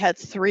upstairs we had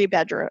 3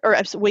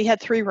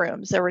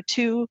 rooms. There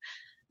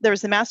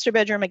was the master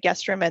bedroom, a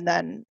guest room, and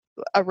then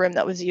a room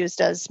that was used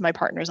as my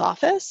partner's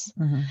office.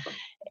 Mm-hmm.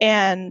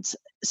 And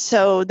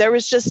so there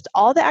was just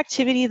all the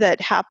activity that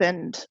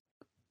happened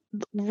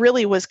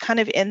really was kind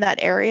of in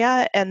that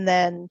area. And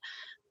then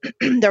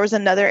there was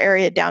another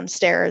area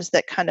downstairs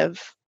that kind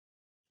of,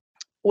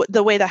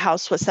 the way the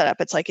house was set up,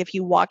 it's like if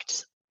you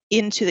walked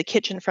into the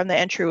kitchen from the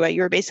entryway,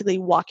 you were basically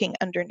walking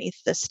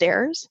underneath the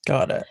stairs.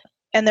 Got it.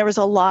 And there was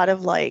a lot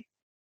of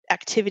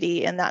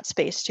activity in that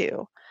space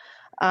too.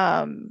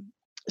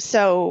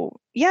 So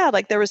yeah,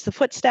 there was the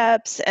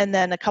footsteps, and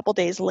then a couple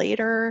days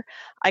later,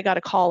 I got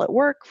a call at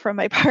work from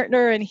my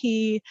partner, and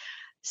he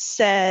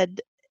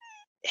said,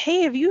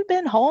 "Hey, have you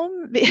been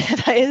home?"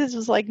 And I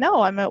was like,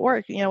 "No, I'm at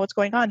work. What's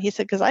going on?" He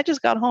said, "Because I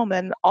just got home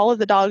and all of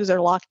the dogs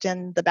are locked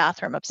in the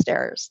bathroom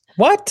upstairs."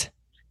 What?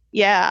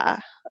 Yeah.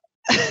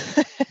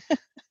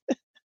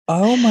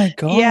 Oh my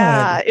God.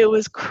 Yeah, it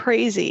was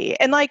crazy.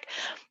 And like,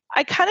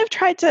 I kind of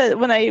tried to,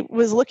 when I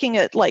was looking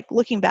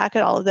back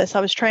at all of this,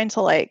 I was trying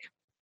to like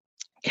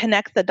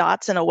connect the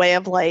dots in a way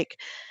of like,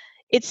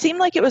 it seemed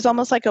like it was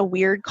almost like a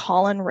weird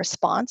call and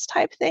response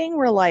type thing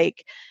where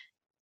like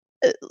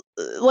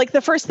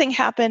the first thing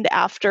happened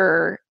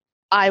after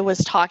I was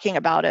talking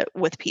about it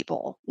with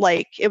people.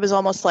 Like it was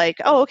almost like,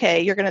 oh,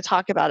 okay, you're going to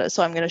talk about it,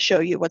 so I'm going to show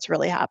you what's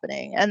really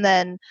happening. And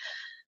then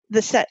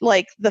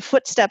the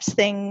footsteps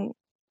thing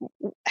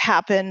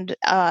happened.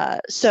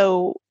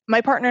 So my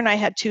partner and I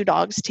had 2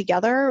 dogs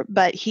together,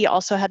 but he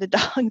also had a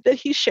dog that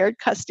he shared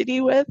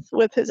custody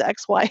with his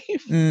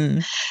ex-wife.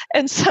 Mm.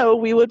 And so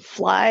we would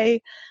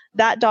fly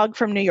that dog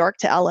from New York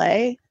to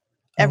LA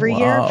every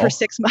year for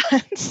 6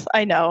 months.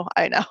 I know.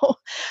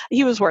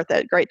 He was worth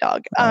it. Great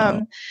dog.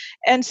 Wow.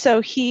 And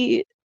so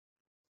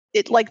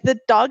like the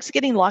dogs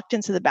getting locked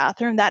into the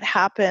bathroom, that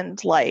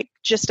happened like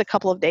just a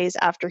couple of days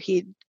after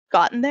he'd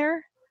gotten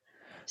there.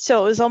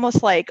 So it was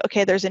almost like,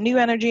 okay, there's a new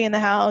energy in the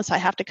house. I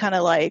have to kind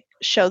of like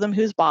show them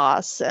who's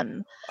boss.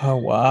 And Oh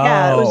wow.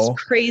 yeah, it was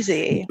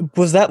crazy.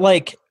 Was that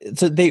like,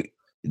 so the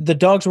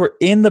dogs were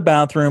in the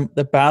bathroom,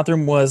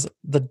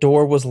 the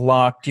door was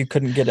locked, you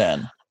couldn't get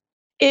in?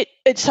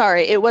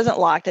 Sorry, it wasn't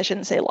locked. I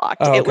shouldn't say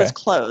locked. Oh, It was okay.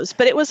 closed,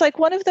 but it was like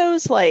one of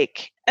those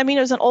like, I mean,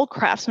 it was an old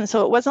Craftsman,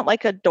 so it wasn't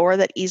like a door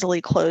that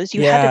easily closed.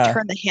 You had to Yeah,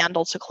 turn the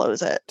handle to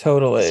close it.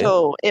 totally.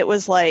 So it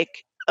was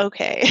like,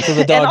 okay. So the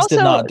And dogs did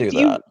also, not do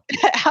that.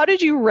 how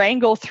did you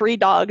wrangle 3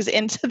 dogs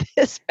into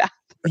this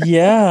bathroom?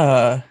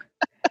 Yeah.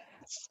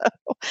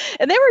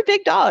 And they were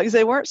big dogs.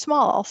 They weren't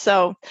small.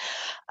 So,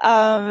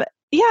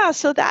 yeah,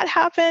 so that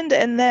happened.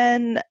 And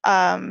then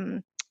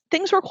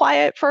things were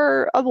quiet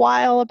for a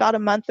while, about a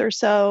month or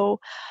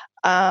so.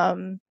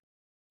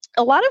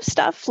 A lot of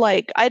stuff,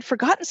 like I'd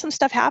forgotten some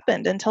stuff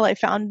happened until I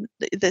found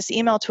this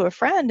email to a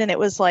friend. And it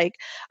was like,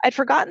 I'd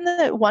forgotten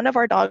that one of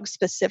our dogs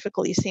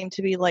specifically seemed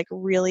to be like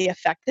really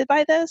affected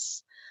by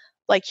this.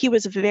 Like he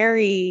was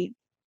very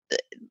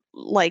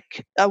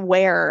like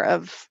aware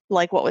of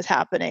like what was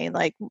happening.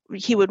 Like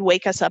he would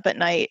wake us up at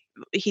night,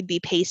 he'd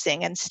be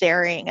pacing and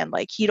staring, and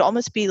like he'd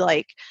almost be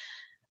like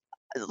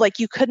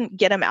you couldn't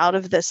get him out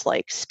of this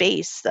like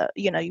space that,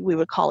 you know, we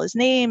would call his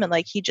name and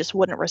like he just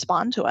wouldn't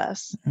respond to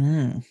us.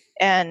 Mm.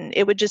 And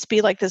it would just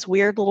be like this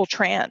weird little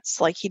trance.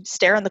 Like he'd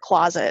stare in the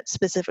closet,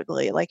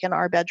 specifically like in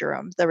our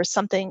bedroom. There was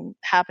something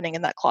happening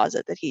in that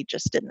closet that he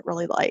just didn't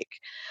really like.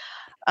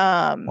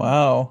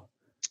 Wow.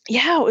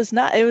 Yeah,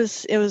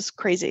 it was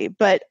crazy.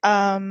 But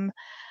then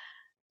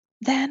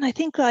I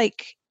think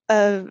like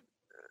around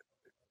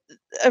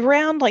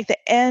like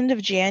the end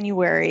of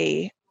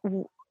January,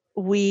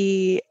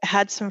 we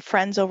had some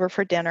friends over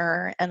for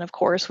dinner, and of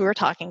course we were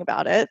talking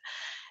about it,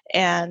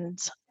 and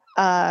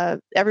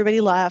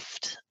everybody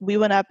left. We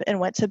went up and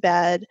went to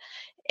bed,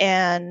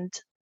 and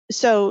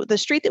so the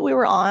street that we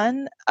were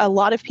on, a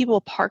lot of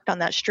people parked on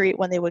that street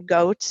when they would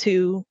go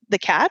to the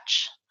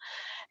catch.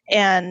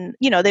 And,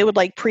 you know, they would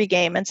like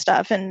pregame and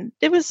stuff, and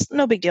it was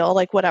no big deal,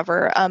 like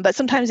whatever. But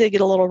sometimes they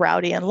get a little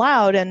rowdy and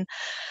loud. And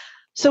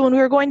so when we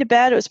were going to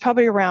bed, it was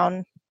probably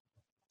around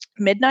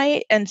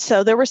midnight. And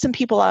so there were some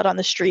people out on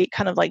the street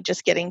kind of like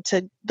just getting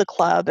to the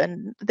club,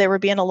 and they were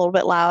being a little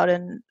bit loud.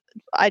 And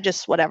I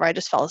just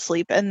fell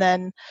asleep. And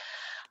then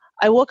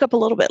I woke up a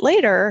little bit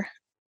later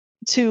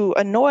to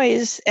a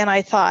noise, and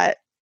I thought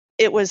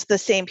it was the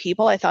same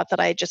people. I thought that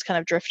I just kind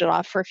of drifted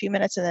off for a few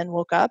minutes and then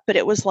woke up, but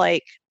it was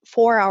like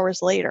 4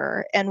 hours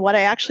later. And what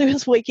I actually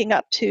was waking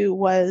up to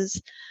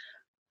was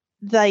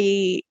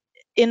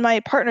in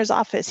my partner's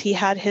office, he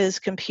had his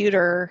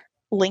computer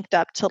linked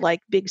up to like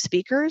big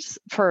speakers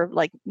for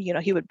like, you know,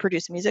 he would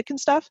produce music and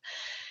stuff.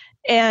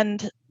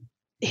 And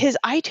his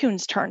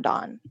iTunes turned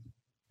on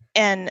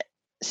and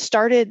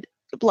started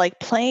like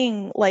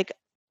playing like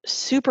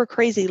super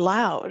crazy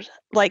loud.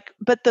 Like,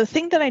 but the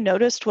thing that I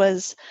noticed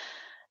was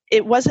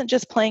it wasn't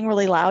just playing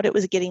really loud, it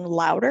was getting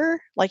louder,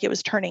 like it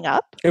was turning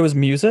up. It was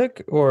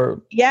music,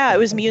 or? Yeah, it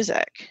was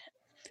music.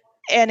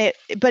 And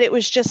but it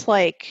was just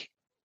like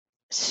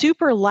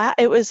super loud.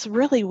 It was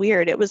really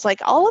weird. It was like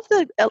all of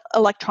the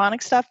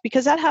electronic stuff,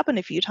 because that happened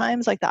a few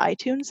times, like the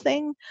iTunes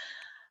thing,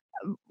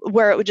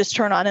 where it would just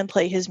turn on and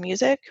play his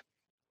music.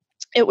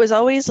 It was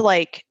always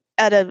like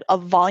at a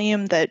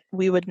volume that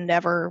we would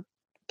never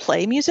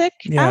play music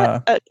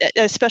at,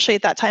 especially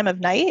at that time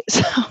of night.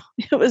 So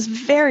it was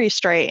very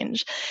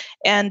strange.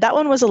 And that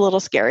one was a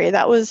little scary.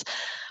 That was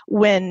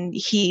when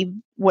he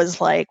was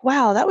like,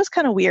 wow, that was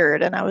kind of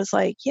weird. And I was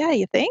like, yeah,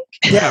 you think?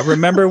 Yeah,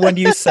 remember when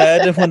you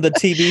said when the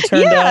TV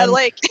turned on? Yeah,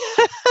 like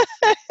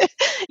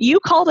you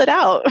called it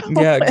out.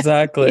 Yeah,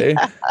 exactly.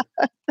 Yeah.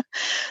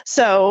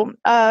 So,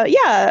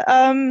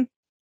 yeah,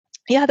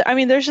 I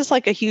mean, there's just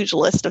like a huge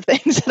list of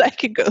things that I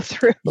could go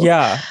through.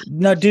 Yeah.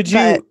 Now, did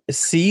you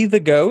see the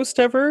ghost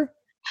ever?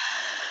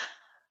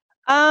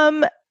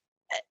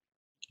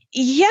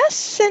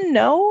 Yes and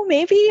no,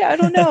 maybe. I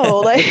don't know.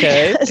 Like,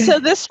 okay. So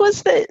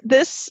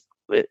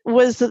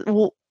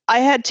I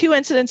had 2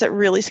 incidents that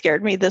really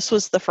scared me. This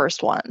was the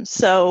first one.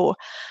 So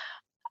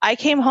I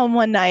came home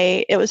one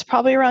night. It was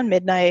probably around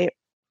midnight,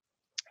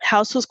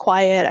 House was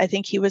quiet. I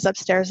think he was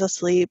upstairs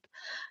asleep.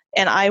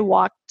 And I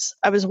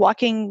was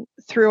walking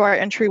through our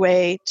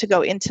entryway to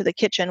go into the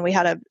kitchen. We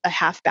had a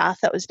half bath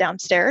that was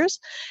downstairs,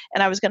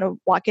 and I was going to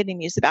walk in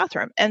and use the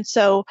bathroom. And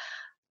so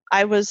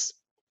I was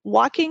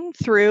walking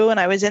through, and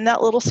I was in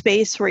that little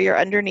space where you're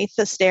underneath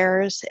the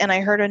stairs, and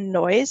I heard a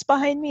noise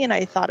behind me, and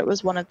I thought it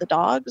was one of the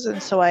dogs.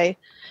 And so I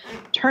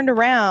turned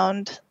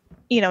around,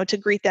 to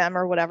greet them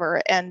or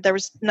whatever, and there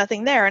was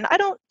nothing there. And I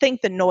don't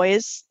think the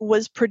noise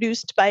was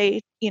produced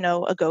by,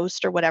 a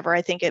ghost or whatever.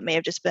 I think it may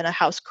have just been a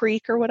house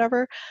creak or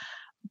whatever.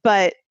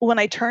 But when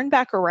I turned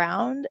back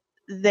around,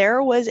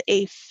 there was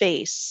a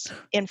face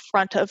in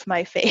front of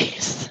my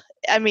face.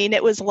 I mean,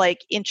 it was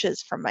like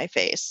inches from my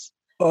face.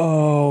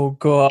 Oh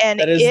god, And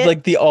that is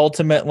like the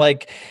ultimate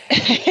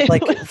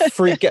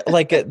freak,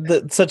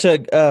 such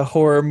a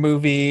horror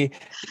movie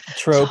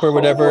trope or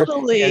whatever.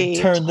 Totally,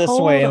 turn this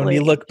way, and when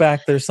you look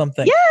back, there's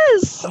something.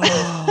 Yes.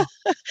 Oh.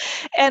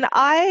 And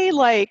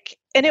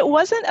and it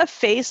wasn't a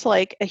face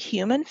like a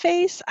human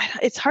face.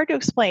 It's hard to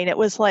explain. It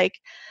was like,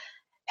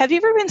 have you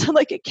ever been to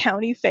like a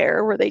county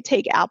fair where they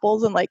take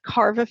apples and like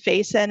carve a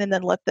face in and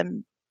then let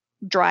them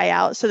dry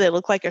out so they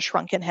look like a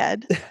shrunken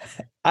head?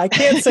 I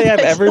can't say I've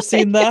ever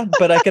seen that,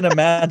 but I can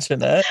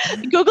imagine it.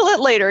 Google it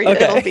later.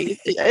 Okay.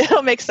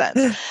 It'll make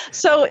sense.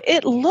 So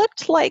it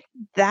looked like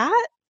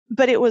that,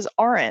 but it was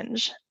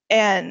orange.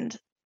 And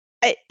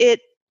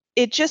it's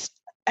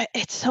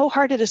so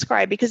hard to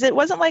describe because it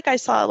wasn't like I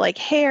saw like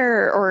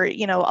hair or,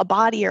 a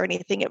body or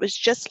anything. It was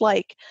just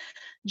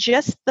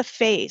the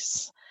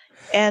face.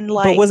 And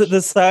but was it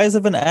the size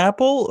of an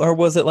apple, or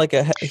was it like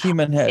a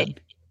human head?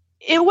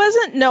 It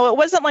wasn't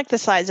like the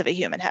size of a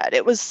human head.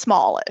 It was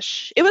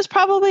smallish. It was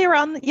probably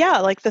around,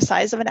 like the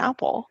size of an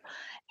apple.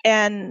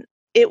 And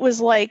it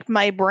was like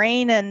my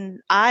brain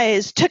and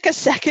eyes took a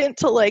second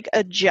to like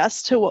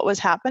adjust to what was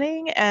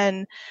happening.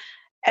 And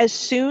as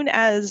soon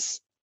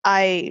as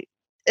like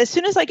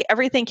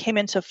everything came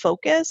into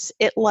focus,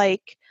 it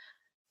like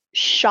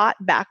shot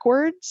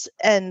backwards,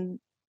 and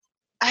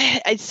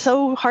it's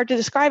so hard to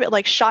describe it,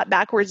 like shot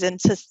backwards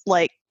into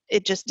like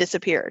it just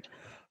disappeared.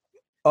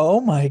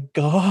 Oh my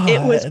god.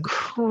 It was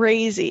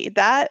crazy.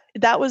 That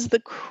was the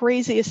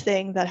craziest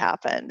thing that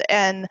happened.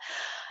 And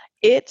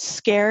it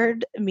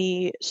scared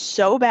me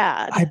so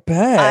bad. I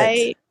bet.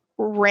 I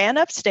ran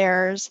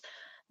upstairs,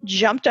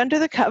 jumped under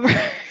the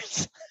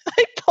covers.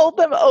 I pulled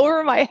them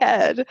over my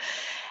head.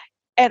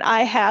 And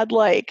I had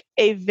like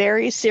a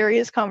very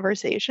serious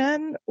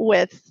conversation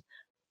with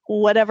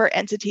whatever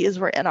entities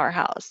were in our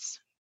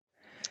house.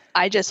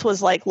 I just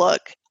was like,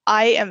 look,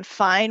 I am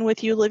fine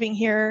with you living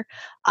here.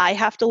 I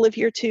have to live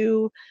here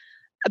too,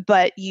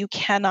 but you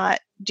cannot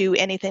do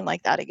anything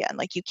like that again.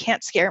 Like, you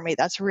can't scare me.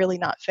 That's really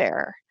not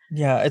fair.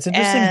 Yeah, it's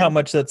interesting how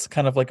much that's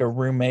kind of like a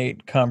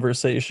roommate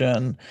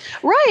conversation.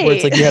 Right. Where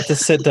it's like you have to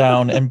sit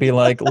down and be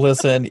like,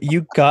 listen,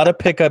 you got to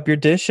pick up your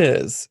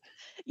dishes.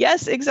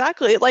 Yes,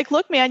 exactly. Like,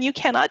 look, man, you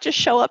cannot just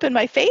show up in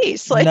my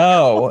face. Like,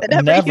 no,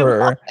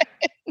 never.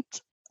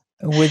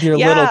 With your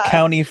little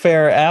county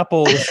fair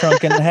apple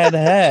shrunken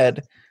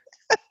head.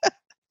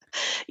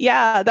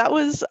 Yeah, that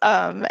was,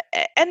 and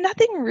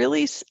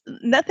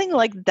nothing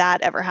like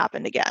that ever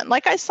happened again.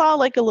 Like, I saw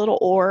like a little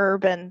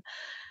orb and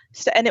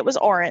it was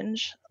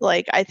orange.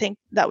 Like, I think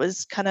that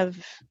was kind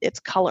of its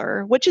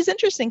color, which is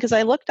interesting because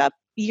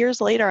years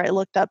later, I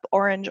looked up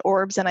orange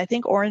orbs, and I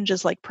think orange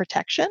is like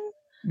protection.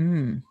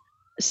 Mm.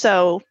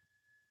 So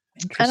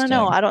I don't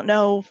know. I don't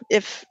know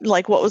if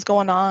like what was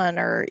going on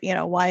or,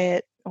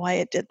 why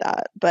it did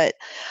that. But,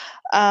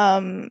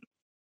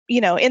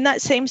 in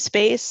that same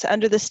space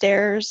under the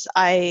stairs,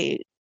 I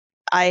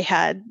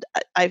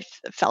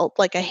felt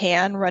like a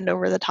hand run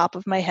over the top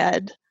of my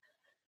head.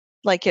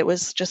 Like it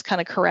was just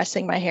kind of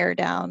caressing my hair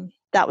down.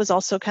 That was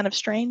also kind of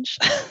strange.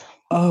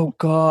 Oh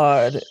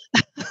God.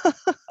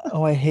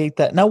 Oh, I hate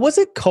that. Now, was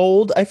it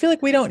cold? I feel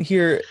like we don't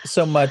hear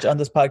so much on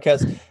this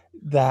podcast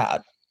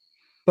that,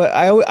 but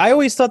I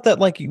always thought that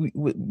like,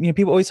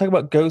 people always talk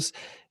about ghosts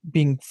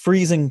being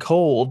freezing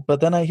cold, but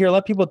then I hear a lot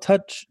of people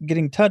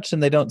getting touched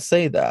and they don't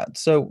say that.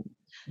 So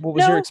what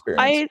was your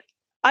experience?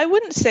 I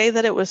wouldn't say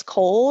that it was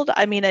cold.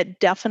 I mean, it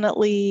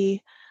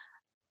definitely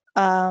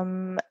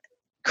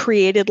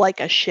created like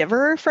a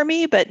shiver for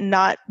me, but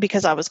not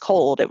because I was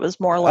cold. It was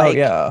more like,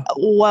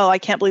 whoa, I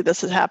can't believe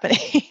this is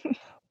happening.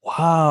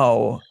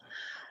 Wow.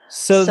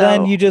 So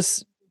then you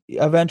just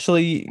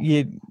eventually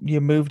you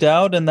moved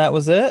out and that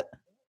was it?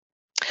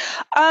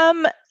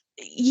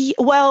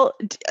 Well,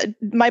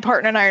 my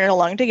partner and I are no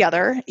longer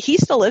together. He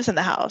still lives in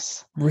the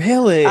house.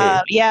 Really?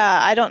 Yeah,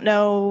 I don't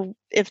know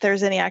if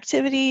there's any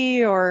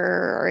activity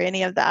or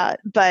any of that,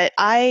 but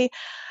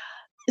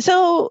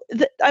there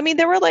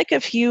were like a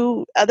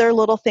few other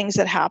little things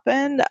that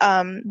happened.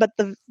 But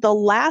the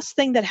last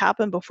thing that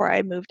happened before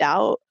I moved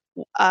out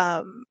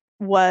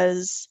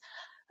was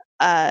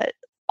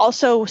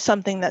also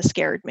something that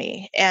scared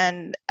me.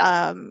 And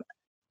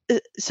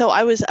so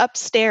I was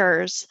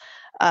upstairs.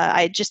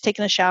 I had just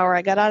taken a shower.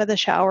 I got out of the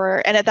shower,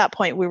 and at that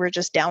point, we were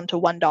just down to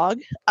one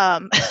dog.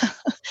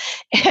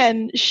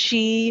 And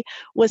she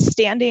was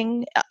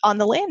standing on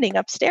the landing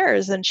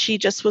upstairs, and she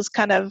just was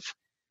kind of,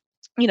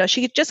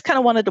 she just kind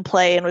of wanted to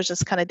play and was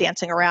just kind of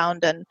dancing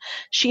around. And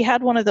she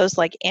had one of those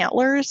like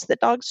antlers that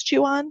dogs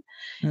chew on.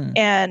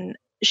 And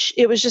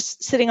it was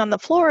just sitting on the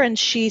floor, and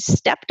she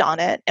stepped on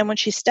it. And when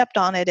she stepped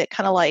on it, it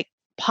kind of like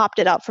popped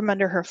it out from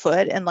under her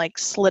foot and like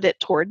slid it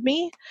toward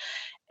me.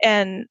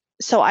 And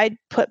so I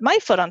put my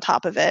foot on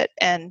top of it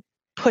and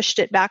pushed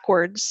it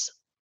backwards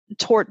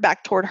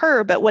back toward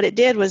her. But what it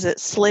did was it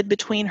slid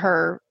between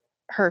her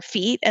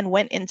feet and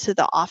went into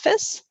the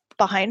office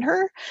behind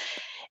her.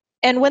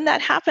 And when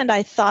that happened,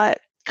 I thought,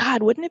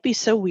 God, wouldn't it be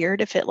so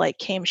weird if it like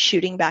came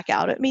shooting back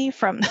out at me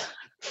from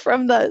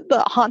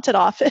the haunted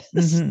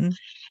office?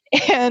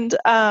 And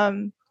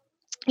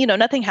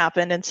nothing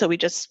happened. And so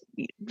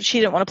she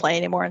didn't want to play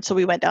anymore. And so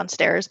we went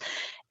downstairs.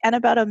 And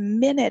about a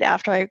minute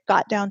after I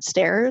got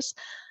downstairs,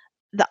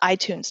 the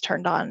iTunes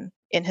turned on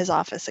in his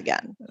office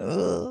again.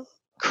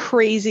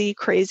 Crazy,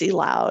 crazy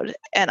loud.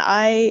 And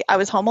I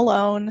was home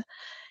alone,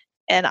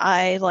 and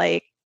I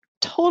like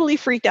totally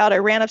freaked out. I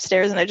ran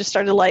upstairs and I just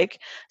started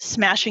like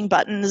smashing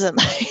buttons and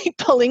like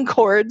pulling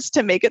cords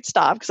to make it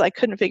stop because I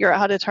couldn't figure out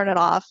how to turn it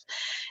off.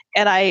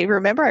 And I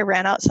remember I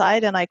ran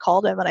outside and I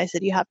called him and I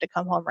said, you have to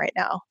come home right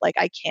now. Like,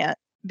 I can't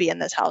be in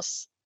this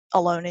house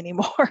alone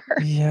anymore.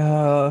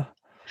 Yeah.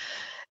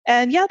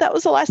 And yeah, that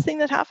was the last thing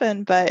that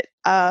happened. But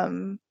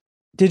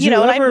did you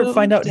ever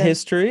find out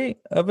history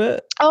of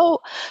it? Oh,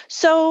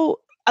 so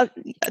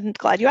I'm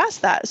glad you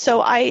asked that.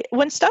 So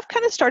when stuff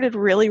kind of started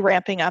really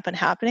ramping up and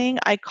happening,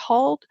 I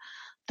called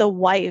the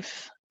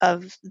wife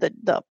of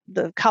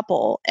the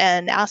couple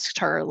and asked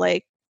her,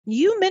 like,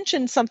 you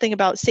mentioned something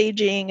about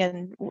saging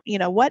and,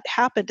 what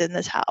happened in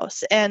this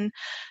house? And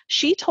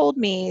she told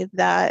me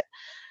that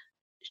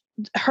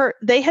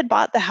they had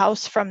bought the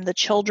house from the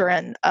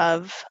children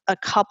of a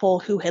couple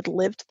who had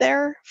lived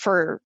there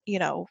for,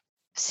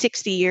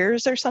 60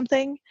 years or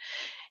something.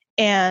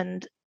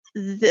 And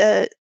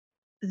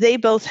they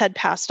both had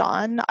passed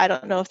on. I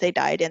don't know if they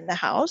died in the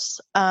house,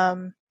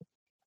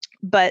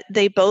 but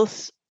they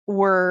both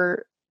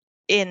were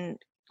in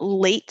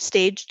late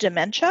stage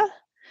dementia.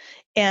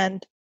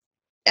 And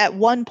at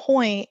one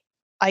point,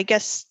 I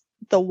guess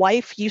the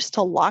wife used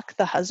to lock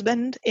the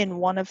husband in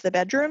one of the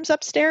bedrooms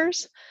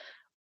upstairs.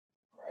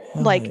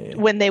 Really? Like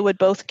when they would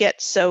both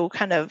get so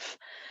kind of,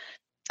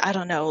 I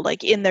don't know,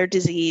 like in their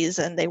disease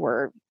and they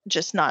were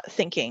just not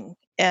thinking.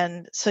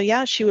 And so,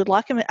 yeah, she would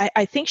lock him in.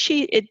 I think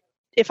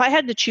if I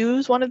had to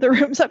choose one of the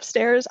rooms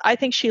upstairs, I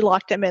think she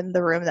locked him in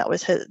the room that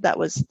was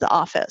the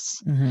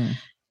office.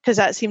 Because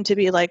that seemed to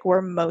be like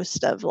where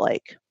most of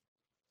like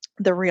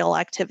the real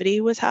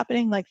activity was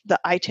happening. Like the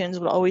iTunes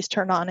would always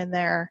turn on in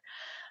there.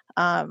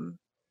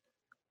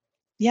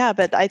 Yeah,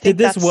 but I think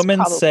did this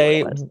woman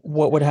say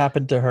what would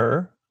happen to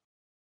her?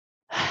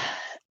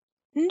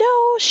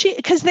 No,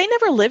 because they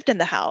never lived in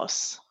the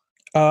house.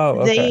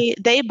 Oh, okay.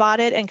 They bought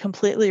it and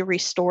completely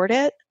restored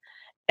it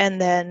and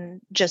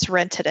then just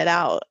rented it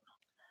out.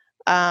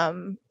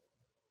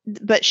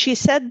 But she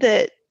said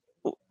that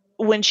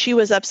when she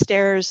was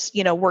upstairs,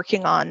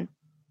 working on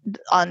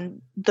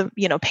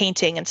the,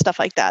 painting and stuff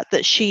like that,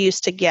 that she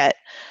used to get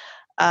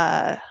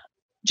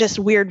just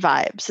weird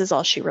vibes is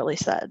all she really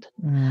said.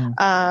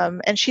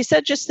 And she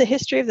said just the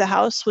history of the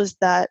house was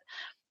that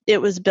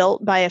it was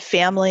built by a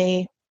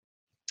family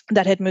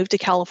that had moved to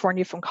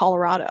California from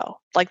Colorado.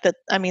 Like that,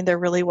 I mean, there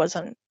really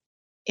wasn't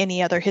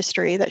any other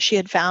history that she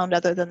had found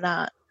other than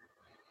that.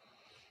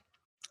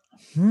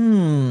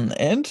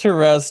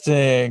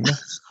 Interesting.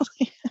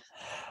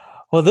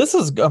 Well, this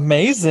is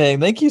amazing.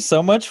 Thank you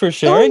so much for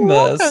sharing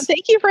this. Welcome.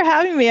 Thank you for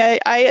having me.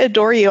 I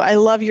adore you. I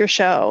love your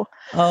show.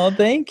 Oh,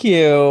 thank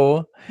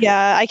you.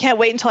 Yeah, I can't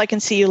wait until I can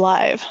see you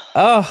live.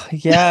 Oh,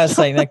 yes.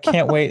 I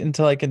can't wait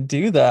until I can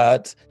do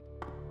that.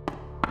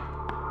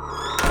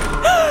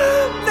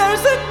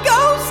 There's a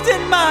ghost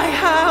in my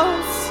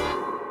house.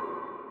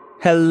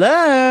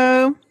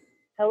 Hello.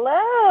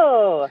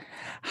 Hello.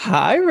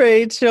 Hi,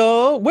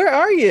 Rachel. Where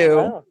are you?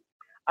 Hello.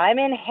 I'm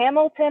in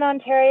Hamilton,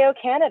 Ontario,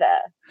 Canada.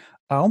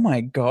 Oh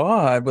my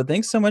God. Well,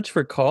 thanks so much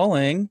for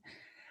calling.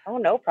 Oh,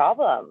 no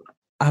problem.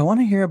 I want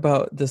to hear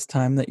about this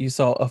time that you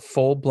saw a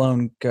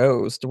full-blown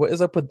ghost. What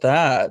is up with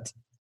that?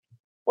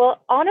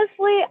 Well,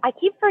 honestly, I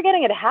keep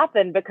forgetting it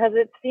happened because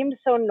it seemed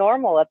so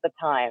normal at the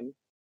time.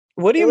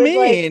 What do you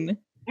mean?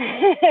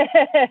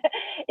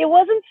 It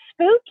wasn't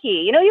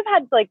spooky. You've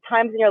had like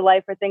times in your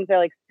life where things are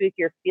like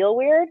spooky or feel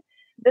weird.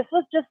 This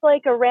was just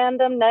like a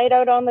random night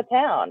out on the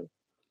town.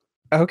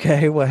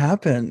 Okay, what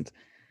happened?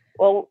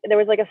 Well, there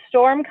was like a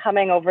storm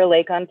coming over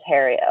Lake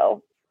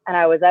Ontario, and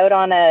I was out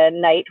on a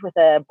night with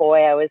a boy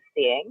I was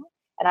seeing,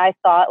 and I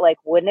thought, like,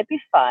 wouldn't it be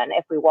fun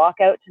if we walk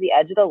out to the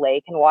edge of the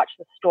lake and watch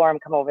the storm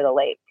come over the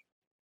lake?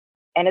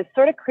 And it's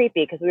sort of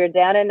creepy because we were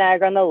down in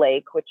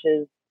Niagara-on-the-Lake, which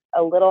is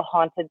a little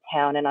haunted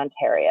town in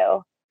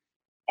Ontario.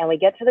 And we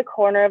get to the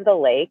corner of the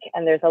lake,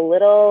 and there's a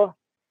little,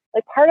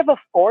 like, part of a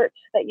fort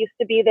that used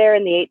to be there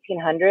in the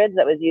 1800s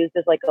that was used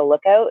as like a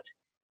lookout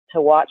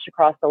to watch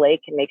across the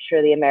lake and make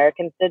sure the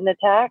Americans didn't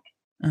attack.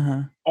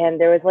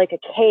 And there was like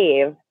a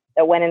cave that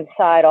that went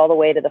inside all the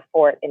way to the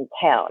fort in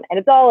town. And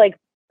it's all like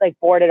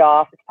boarded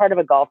off. It's part of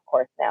a golf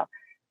course now.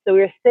 So we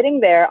were sitting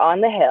there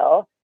on the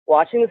hill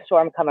watching the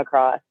storm come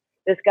across.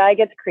 This guy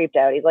gets creeped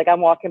out. He's like,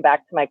 I'm walking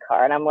back to my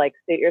car. And I'm like,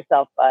 suit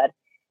yourself, bud.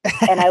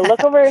 And I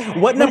look over.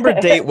 What number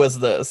date was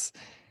this?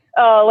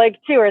 Oh, like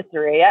 2 or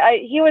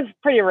 3. He was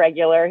pretty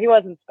regular. He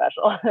wasn't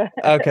special.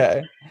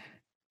 Okay.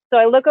 So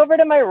I look over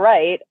to my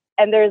right,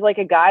 and there's like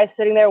a guy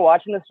sitting there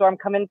watching the storm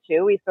come in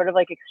too. We sort of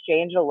like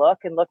exchange a look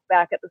and look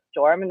back at the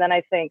storm. And then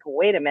I think,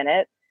 wait a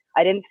minute,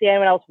 I didn't see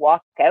anyone else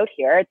walk out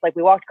here. It's like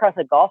we walked across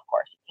a golf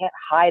course. You can't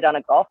hide on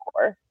a golf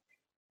course.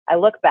 I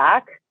look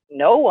back,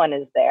 no one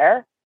is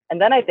there. And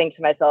then I think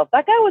to myself,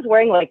 that guy was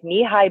wearing like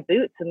knee-high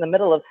boots in the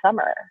middle of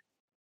summer.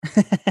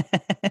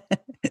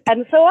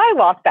 And so I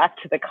walk back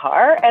to the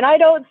car and I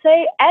don't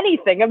say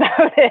anything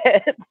about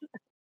it.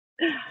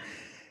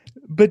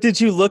 But did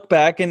you look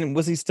back and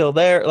was he still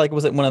there? Like,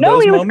 was it one of No,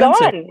 those he was moments?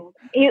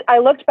 gone. I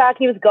looked back,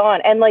 he was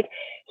gone. And like,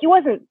 he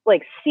wasn't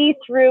like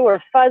see-through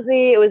or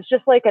fuzzy. It was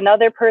just like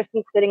another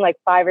person sitting like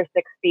 5 or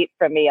 6 feet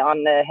from me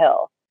on the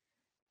hill.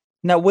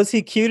 Now, was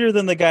he cuter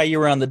than the guy you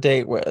were on the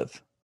date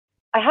with?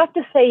 I have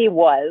to say he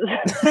was.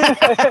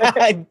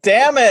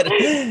 Damn it.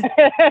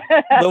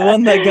 The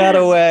one that got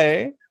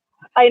away.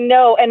 I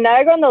know. And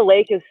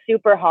Niagara-on-the-Lake is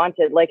super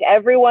haunted. Like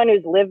everyone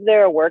who's lived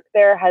there or worked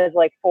there has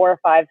like 4 or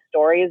 5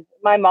 stories.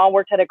 My mom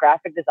worked at a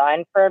graphic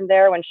design firm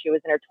there when she was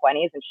in her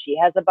 20s, and she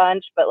has a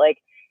bunch. But like,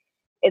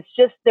 it's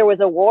just, there was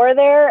a war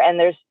there, and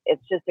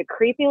it's just a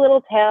creepy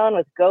little town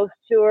with ghost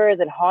tours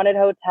and haunted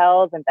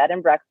hotels and bed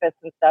and breakfasts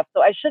and stuff.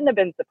 So I shouldn't have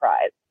been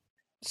surprised.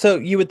 So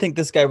you would think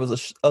this guy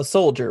was a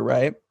soldier,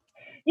 right?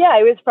 Yeah,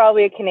 he was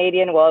probably a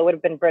Canadian. Well, it would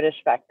have been British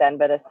back then,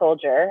 but a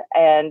soldier.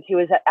 And he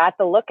was at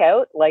the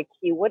lookout like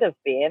he would have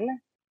been.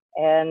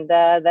 And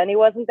then he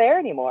wasn't there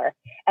anymore.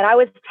 And I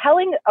was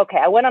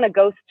I went on a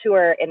ghost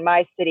tour in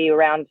my city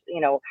around,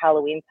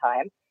 Halloween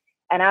time.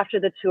 And after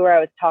the tour, I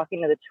was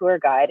talking to the tour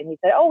guide, and he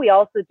said, oh, we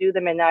also do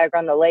them in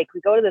Niagara-on-the-Lake.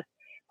 We go to this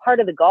part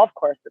of the golf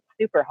course that's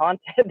super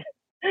haunted.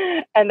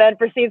 And then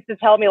proceeds to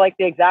tell me like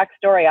the exact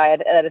story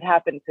that had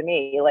happened to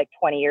me like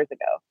 20 years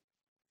ago.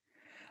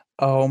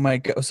 Oh my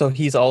God. So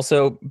he's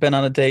also been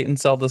on a date and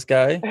saw this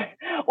guy?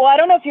 Well, I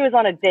don't know if he was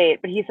on a date,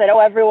 but he said, oh,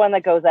 everyone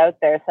that goes out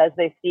there says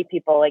they see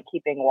people like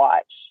keeping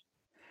watch.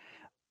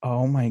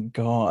 Oh my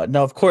God.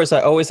 Now, of course,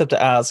 I always have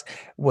to ask,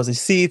 was he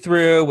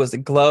see-through? Was it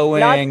glowing?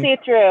 Not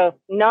see-through,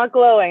 not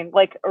glowing,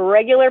 like a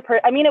regular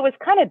I mean, it was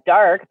kind of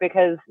dark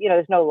because,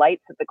 there's no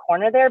lights at the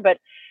corner there, but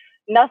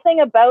nothing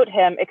about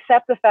him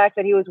except the fact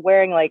that he was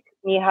wearing like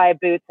knee-high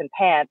boots and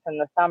pants in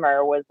the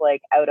summer was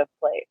like out of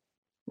place.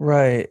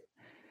 Right.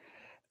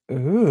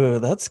 Ooh,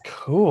 that's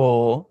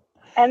cool.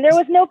 And there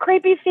was no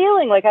creepy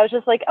feeling. Like I was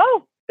just like,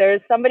 oh,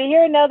 there's somebody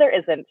here. No, there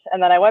isn't.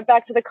 And then I went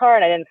back to the car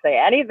and I didn't say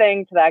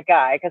anything to that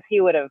guy because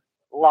he would have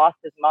lost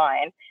his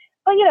mind.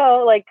 But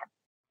like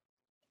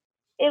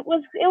it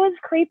was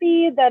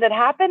creepy that it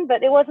happened,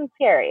 but it wasn't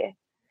scary.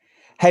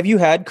 Have you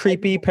had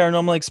creepy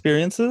paranormal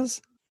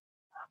experiences?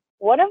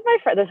 One of my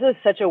friends, this is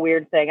such a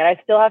weird thing, and I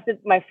still have to,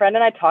 my friend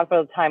and I talk about it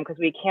all the time because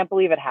we can't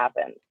believe it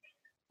happened.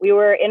 We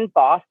were in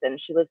Boston.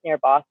 She lives near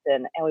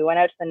Boston, and we went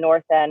out to the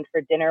North End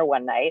for dinner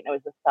one night. And it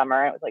was the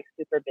summer, and it was like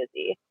super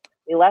busy.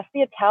 We left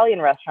the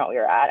Italian restaurant we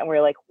were at, and we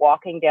were like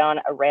walking down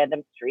a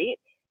random street,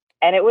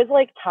 and it was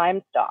like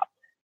time stopped.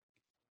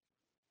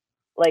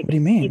 Like, what do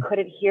you mean? You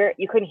couldn't hear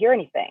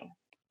anything.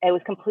 It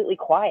was completely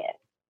quiet.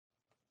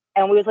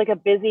 And it was like a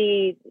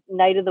busy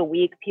night of the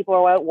week. People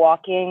were out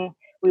walking.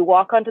 We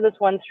walk onto this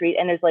one street,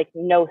 and there's like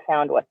no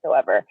sound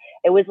whatsoever.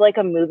 It was like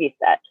a movie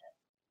set.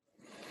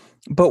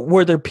 But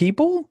were there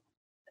people?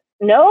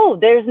 No,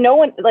 there's no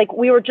one. Like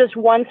we were just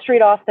one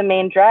street off the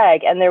main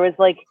drag, and there was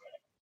like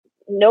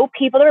no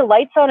people. There were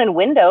lights on in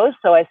windows,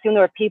 so I assume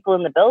there were people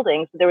in the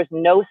buildings. There was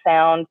no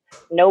sound,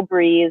 no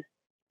breeze,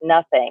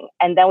 nothing.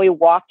 And then we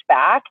walked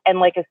back, and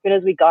like as soon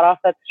as we got off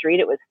that street,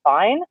 it was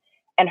fine.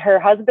 And her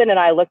husband and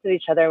I looked at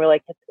each other and we're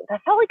like,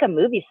 that felt like a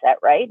movie set,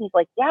 right? And he's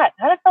like, yeah, it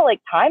kind of felt like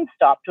time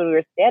stopped when we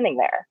were standing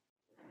there.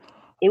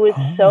 It was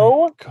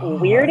so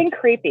weird and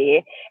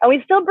creepy. And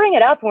we still bring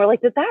it up and we're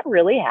like, did that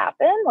really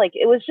happen? Like,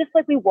 it was just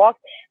like we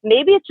walked,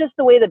 maybe it's just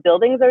the way the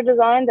buildings are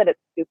designed that it's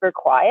super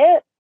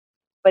quiet,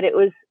 but it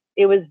was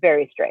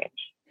very strange.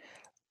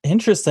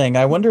 Interesting.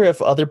 I wonder if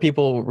other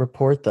people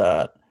report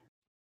that.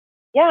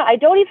 Yeah, I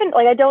don't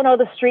know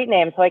the street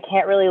name, so I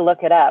can't really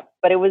look it up.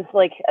 But it was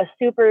like a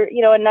super,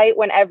 a night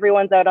when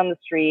everyone's out on the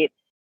street.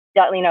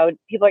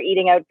 People are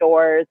eating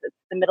outdoors. It's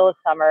the middle of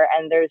summer,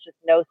 and there's just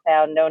no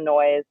sound, no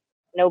noise,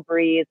 no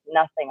breeze,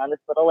 nothing on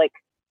this little like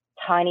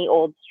tiny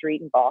old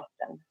street in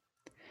Boston.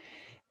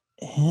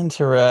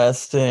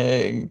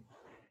 Interesting.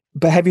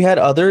 But have you had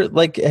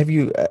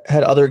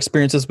other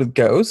experiences with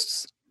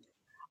ghosts?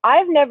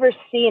 I've never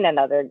seen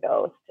another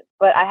ghost,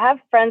 but I have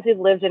friends who've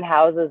lived in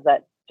houses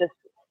that just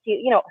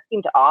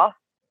seemed off.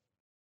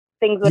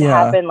 Things would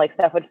happen, like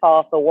stuff would fall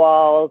off the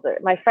walls. Or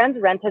my friends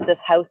rented this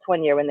house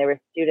one year when they were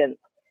students,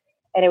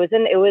 and it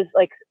was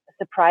like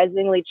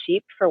surprisingly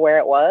cheap for where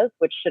it was,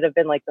 which should have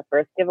been like the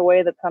first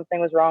giveaway that something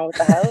was wrong with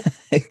the house.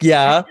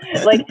 Yeah.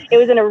 Like it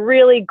was in a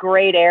really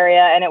great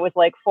area and it was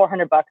like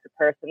 $400 a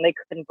person. They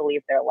couldn't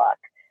believe their luck.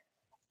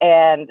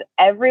 And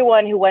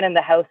everyone who went in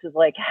the house was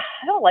like,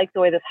 I don't like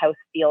the way this house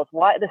feels.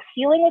 Why? The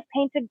ceiling was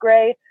painted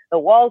gray. The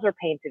walls were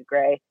painted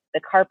gray. The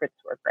carpets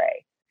were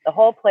gray. The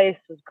whole place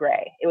was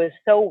gray. It was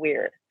so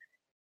weird.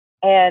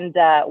 And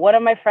one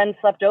of my friends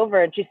slept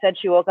over and she said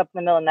she woke up in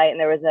the middle of the night and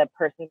there was a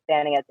person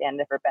standing at the end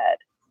of her bed.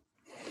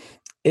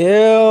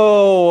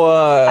 Ew.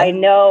 I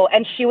know.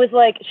 And she was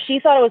like, she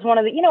thought it was one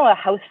of the, a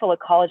house full of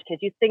college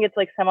kids. You'd think it's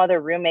like some other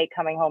roommate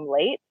coming home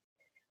late.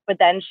 But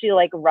then she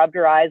like rubbed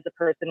her eyes. The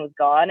person was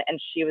gone.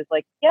 And she was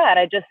like, yeah. And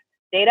I just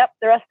stayed up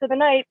the rest of the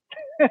night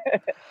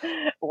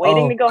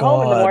waiting to go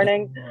home in the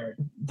morning.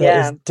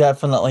 That is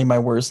definitely my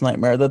worst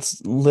nightmare.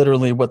 That's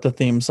literally what the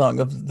theme song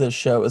of this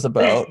show is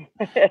about.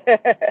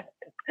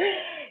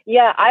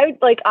 Yeah,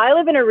 I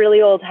live in a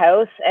really old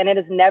house and it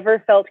has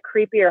never felt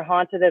creepy or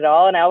haunted at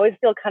all. And I always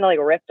feel kind of like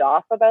ripped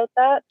off about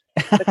that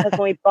because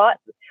when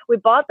we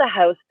bought the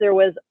house, there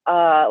was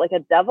like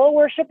a devil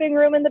worshipping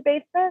room in the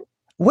basement.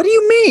 What do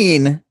you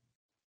mean?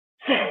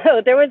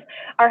 So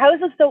our house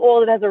is so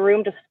old, it has a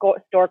room to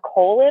store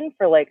coal in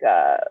for like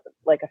a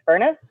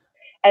furnace.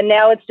 And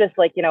now it's just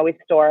like, we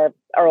store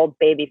our old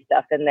baby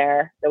stuff in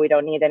there that we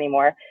don't need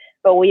anymore.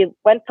 But we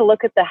went to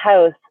look at the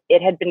house.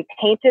 It had been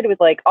painted with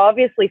like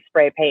obviously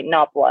spray paint,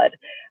 not blood,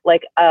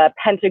 like a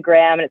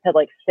pentagram, and it said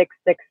like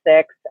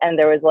 666, and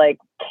there was like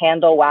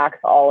candle wax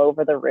all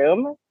over the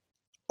room.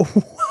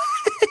 What?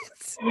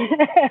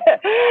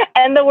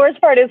 And the worst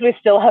part is we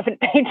still haven't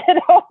painted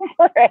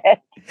over it.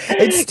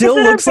 It still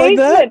looks like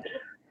that?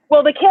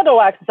 Well, the candle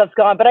wax and stuff's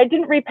gone, but I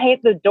didn't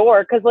repaint the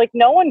door because like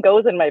no one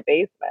goes in my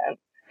basement.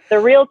 The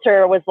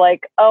realtor was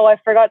like, oh, I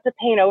forgot to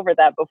paint over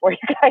that before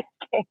you guys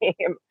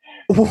came.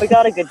 We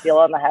got a good deal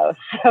on the house,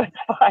 so it's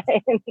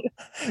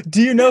fine.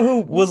 Do you know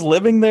who was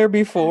living there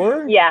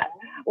before? Yeah,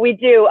 we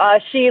do.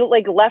 She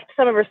like left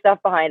some of her stuff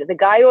behind. The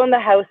guy who owned the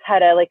house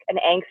had an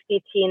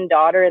angsty teen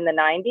daughter in the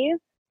 90s.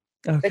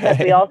 Okay. Because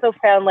we also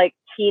found like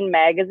teen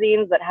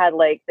magazines that had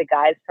like the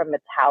guys from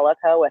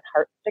Metallica with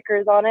heart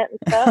stickers on it and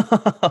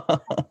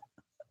stuff.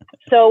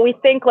 So we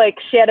think like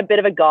she had a bit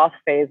of a goth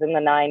phase in the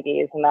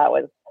 90s, and that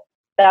was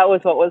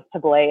what was to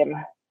blame.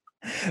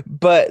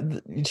 But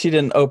she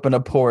didn't open a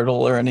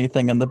portal or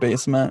anything in the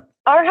basement.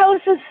 Our house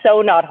is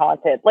so not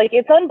haunted. Like,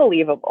 it's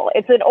unbelievable.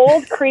 It's an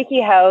old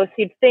creaky house.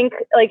 You'd think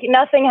like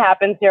nothing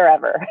happens here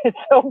ever. It's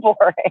so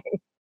boring.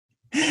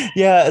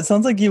 Yeah, it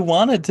sounds like you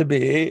want it to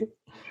be.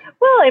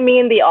 Well, I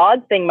mean, the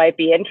odd thing might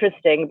be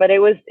interesting, but it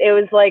was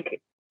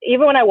like,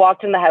 even when I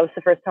walked in the house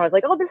the first time, I was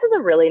like, oh, this is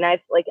a really nice,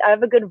 like, I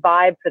have a good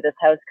vibe for this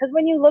house. Because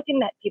when you look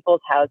in at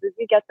people's houses,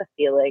 you get the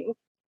feeling.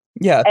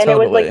 Yeah, and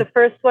totally. It was like the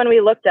first one we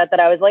looked at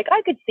that I was like,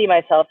 I could see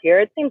myself here.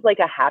 It seems like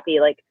a happy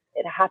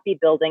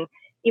building,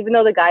 even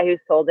though the guy who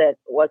sold it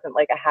wasn't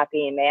like a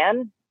happy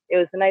man. It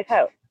was a nice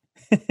house.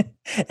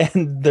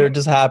 And there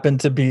just happened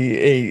to be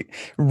a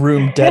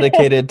room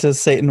dedicated to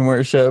Satan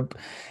worship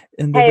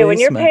in the basement. When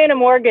you're paying a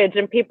mortgage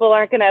and people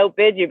aren't going to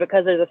outbid you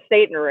because there's a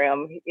Satan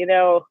room,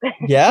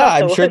 Yeah,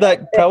 I'm sure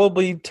that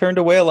probably turned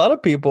away a lot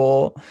of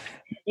people.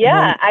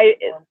 Yeah,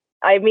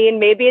 I mean,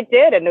 maybe it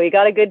did, and we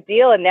got a good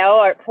deal, and now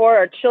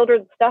our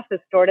children's stuff is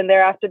stored in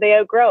there after they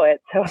outgrow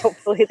it, so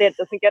hopefully that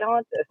doesn't get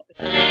haunted.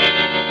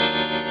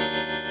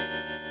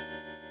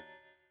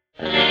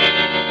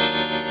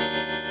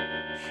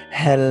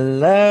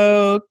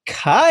 Hello,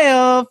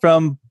 Kyle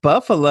from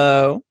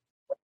Buffalo.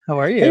 How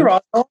are you? Hey,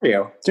 Ross. How are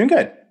you? Doing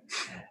good.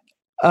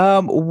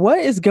 What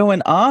is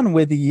going on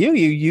with you?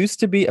 You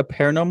used to be a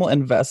paranormal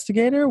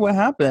investigator. What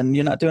happened?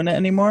 You're not doing it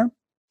anymore?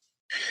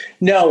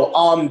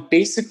 No,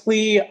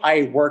 basically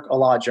I work a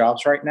lot of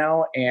jobs right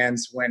now. And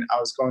when I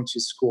was going to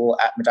school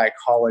at Medaille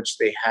College,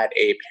 they had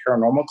a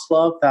paranormal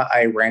club that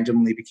I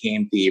randomly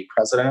became the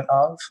president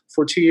of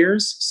for 2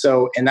 years.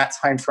 So in that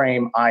time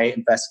frame, I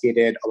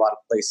investigated a lot of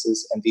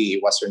places in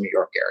the Western New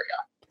York area.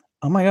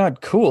 Oh my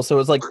God, cool. So it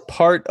was like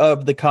part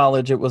of the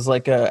college. It was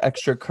like a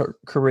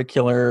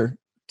extracurricular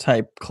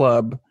type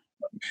club.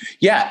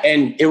 Yeah,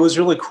 and it was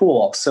really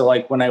cool. So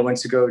like when I went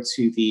to go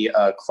to the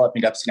club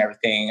meetups and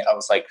everything, I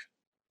was like,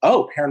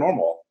 oh,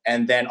 paranormal.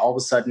 And then all of a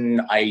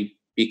sudden I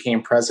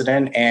became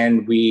president,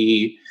 and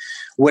we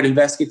would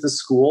investigate the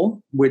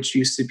school, which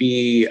used to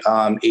be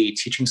a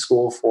teaching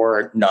school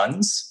for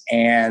nuns.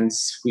 And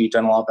we've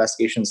done a lot of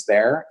investigations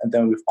there. And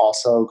then we've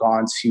also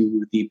gone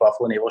to the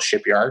Buffalo Naval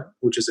Shipyard,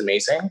 which is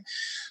amazing.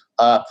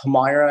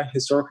 Palmyra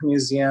Historical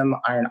Museum,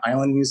 Iron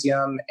Island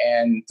Museum,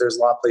 and there's a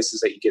lot of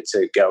places that you get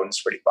to go, and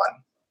it's pretty fun.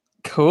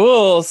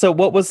 Cool. So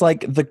what was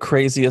like the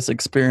craziest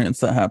experience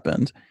that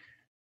happened?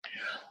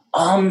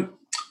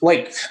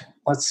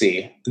 Let's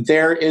see.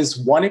 There is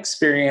one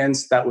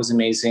experience that was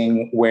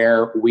amazing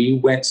where we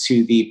went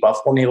to the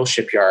Buffalo Naval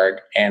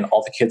Shipyard, and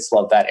all the kids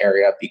loved that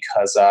area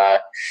because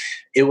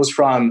It was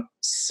from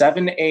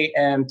 7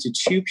 a.m. to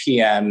 2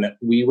 p.m.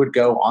 We would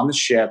go on the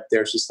ship.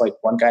 There's just like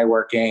one guy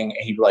working, and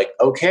he'd be like,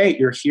 okay,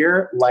 you're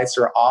here. Lights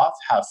are off.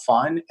 Have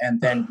fun.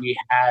 And then we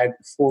had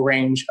full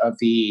range of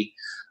the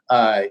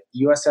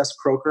USS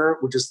Croker,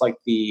 which is like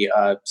the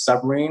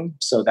submarine.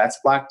 So that's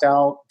blacked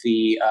out.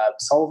 The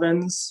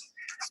Sullivans,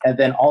 and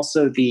then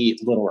also the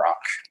Little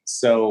Rock.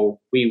 So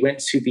we went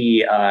to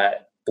the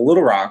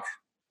Little Rock,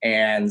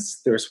 and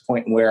there was a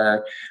point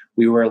where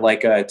we were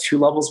like 2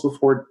 levels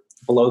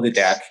below the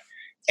deck,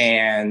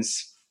 and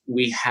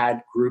we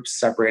had groups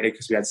separated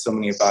because we had so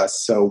many of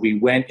us. So we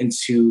went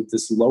into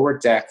this lower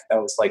deck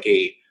that was like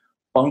a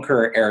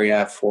bunker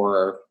area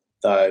for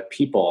the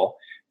people.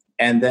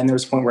 And then there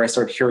was a point where I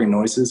started hearing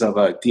noises of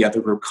the other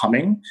group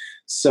coming.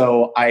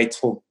 So I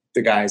told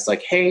the guys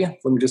like, hey,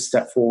 let me just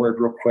step forward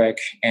real quick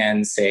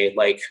and say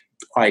like,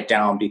 quiet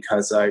down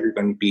because you're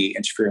going to be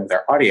interfering with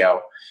our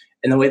audio.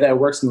 And the way that it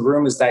works in the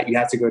room is that you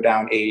have to go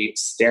down a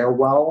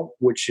stairwell,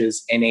 which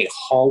is in a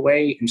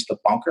hallway into the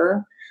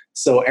bunker.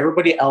 So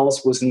everybody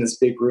else was in this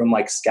big room,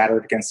 like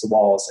scattered against the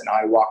walls. And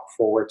I walked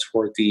forward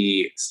toward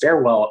the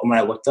stairwell. And when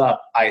I looked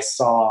up, I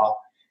saw,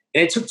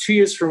 and it took 2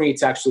 years for me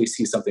to actually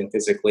see something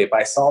physically, but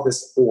I saw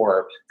this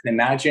orb. And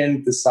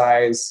imagine the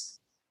size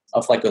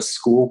of like a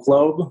school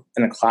globe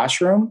in a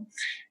classroom.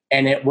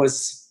 And it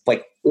was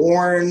like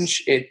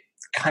orange. It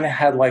kind of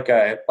had like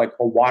a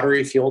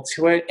watery feel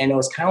to it, and it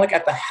was kind of like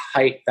at the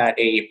height that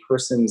a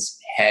person's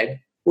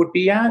head would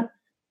be at,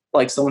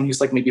 like someone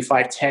who's like maybe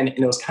 5'10", and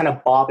it was kind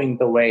of bobbing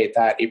the way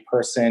that a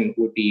person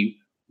would be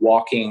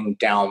walking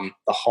down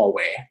the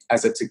hallway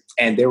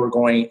and they were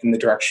going in the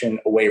direction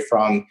away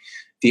from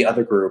the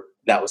other group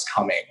that was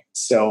coming.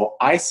 So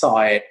I saw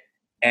it,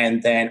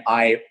 and then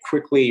I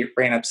quickly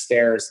ran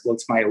upstairs,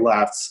 looked to my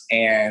left,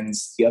 and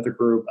the other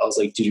group, I was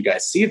like, did you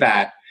guys see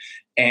that?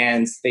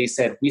 And they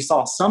said, we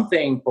saw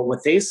something, but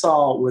what they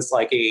saw was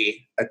like a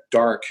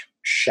dark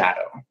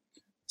shadow.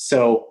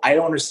 So I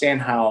don't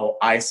understand how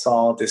I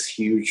saw this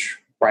huge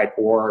bright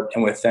orb,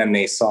 and with them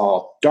they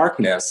saw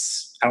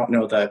darkness. I don't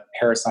know the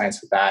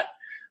parascience with that,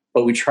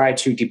 but we tried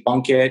to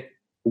debunk it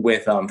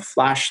with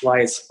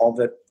flashlights, all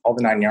the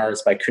 9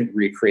 yards, but I couldn't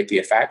recreate the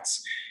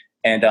effects.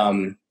 And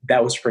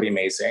that was pretty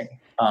amazing.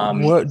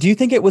 Do you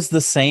think it was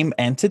the same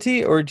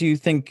entity, or do you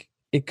think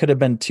it could have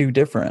been 2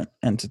 different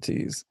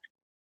entities?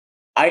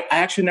 I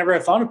actually never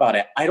had thought about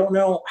it. I don't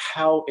know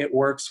how it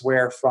works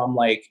where from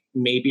like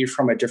maybe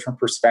from a different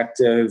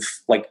perspective,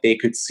 like they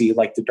could see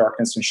like the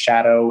darkness and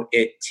shadow,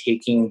 it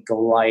taking the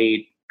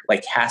light,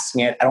 like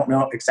casting it. I don't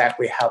know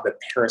exactly how the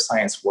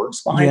parascience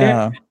works behind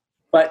it.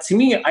 But to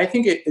me, I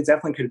think it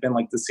definitely could have been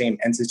like the same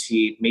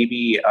entity,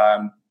 maybe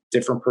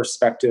different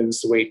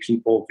perspectives, the way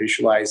people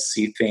visualize,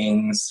 see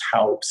things,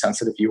 how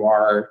sensitive you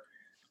are,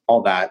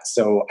 all that.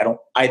 So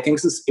I think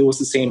it was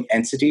the same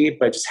entity,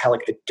 but just had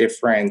like a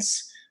different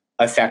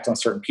effect on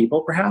certain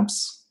people,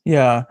 perhaps.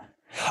 Yeah.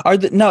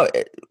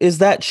 Is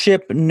that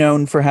ship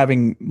known for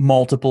having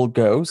multiple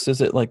ghosts?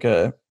 Is it like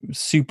a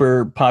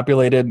super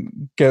populated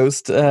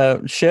ghost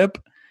ship?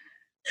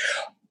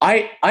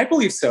 I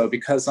believe so,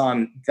 because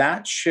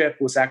that ship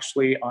was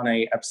actually on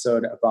a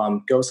episode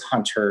of Ghost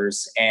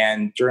Hunters,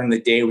 and during the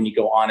day when you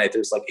go on it,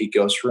 there's like a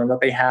ghost room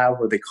that they have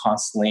where they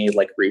constantly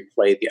like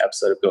replay the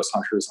episode of Ghost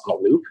Hunters on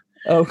a loop.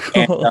 Oh,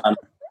 cool. And,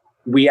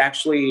 we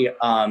actually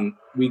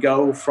we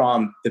go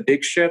from the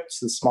big ship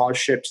to the smaller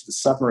ship to the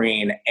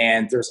submarine,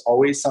 and there's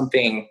always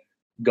something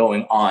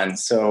going on.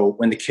 So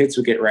when the kids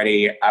would get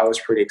ready, I was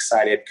pretty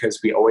excited because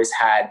we always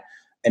had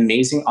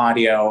amazing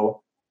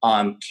audio.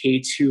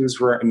 K2s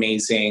were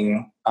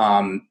amazing.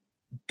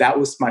 That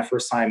was my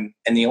first time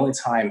and the only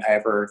time I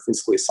ever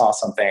physically saw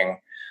something.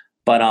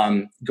 But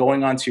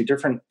going on to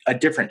a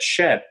different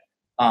ship,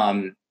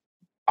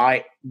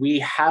 we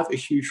have a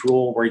huge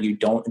rule where you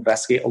don't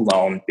investigate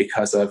alone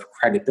because of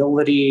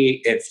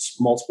credibility. If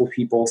multiple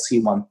people see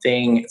one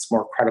thing, it's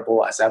more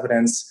credible as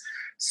evidence.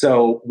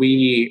 So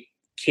we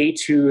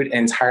K2'd an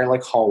entire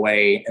like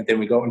hallway, and then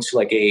we go into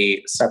like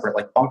a separate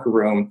like bunker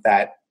room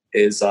that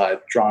is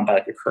drawn by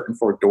like a curtain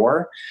for a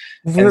door.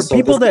 For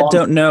people that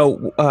don't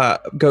know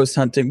ghost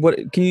hunting,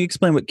 can you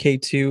explain what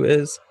K2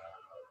 is?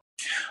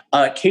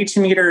 K2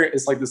 meter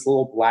is like this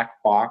little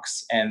black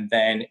box, and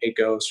then it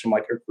goes from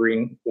like a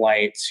green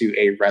light to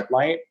a red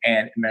light,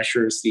 and it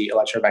measures the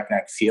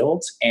electromagnetic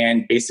field.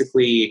 And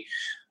basically,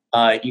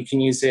 you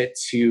can use it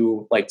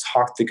to like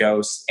talk to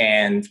ghosts,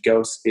 and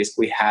ghosts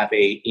basically have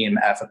a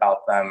EMF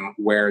about them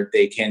where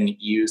they can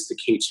use the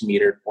K2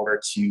 meter in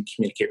order to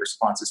communicate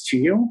responses to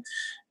you.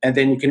 And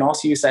then you can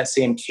also use that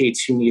same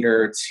K2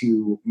 meter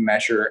to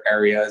measure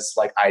areas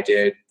like I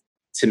did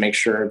to make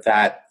sure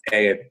that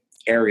a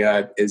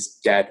area is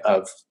dead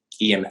of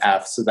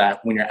EMF, so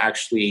that when you're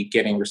actually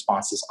getting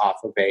responses off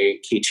of a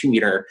K2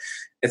 meter,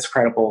 it's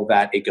credible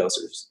that a ghost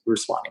is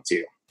responding to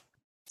you.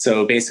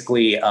 So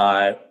basically,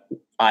 I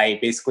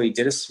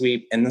did a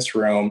sweep in this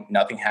room.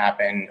 Nothing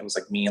happened. It was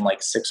like me and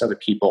like 6 other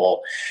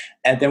people.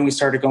 And then we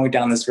started going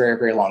down this very,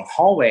 very long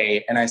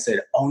hallway. And I said,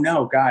 oh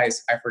no,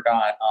 guys, I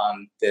forgot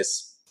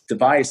this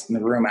device in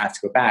the room. I have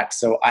to go back.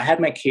 So I had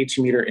my K2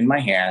 meter in my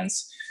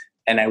hands,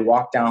 and I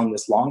walked down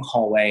this long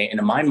hallway. And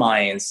in my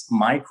mind,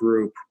 my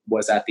group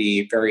was at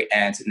the very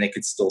end and they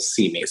could still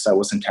see me. So I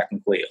wasn't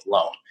technically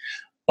alone.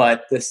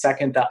 But the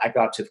second that I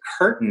got to the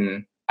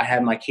curtain, I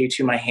had my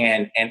K2 in my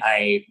hand and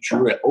I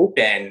drew it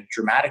open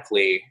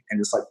dramatically and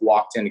just like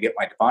walked in to get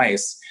my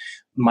device.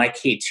 My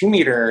K2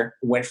 meter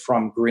went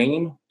from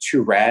green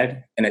to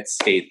red and it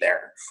stayed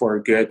there for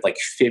a good like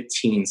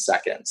 15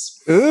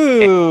 seconds.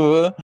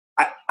 Ooh.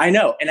 I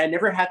know. And I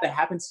never had that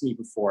happen to me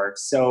before.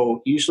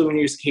 So usually when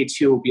you use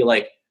K2, it will be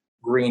like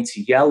green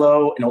to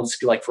yellow and it'll just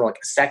be like for like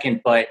a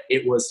second, but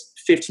it was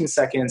 15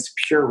 seconds,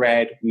 pure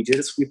red. We did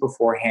a sweep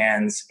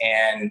beforehand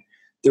and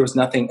there was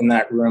nothing in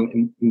that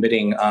room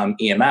emitting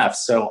EMF.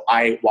 So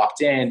I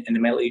walked in and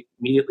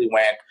immediately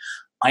went,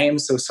 I am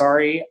so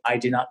sorry. I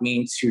did not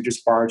mean to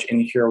just barge in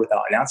here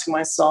without announcing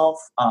myself.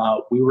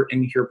 We were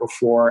in here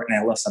before and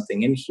I left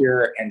something in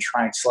here and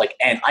trying to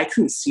and I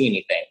couldn't see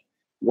anything.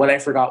 What I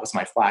forgot was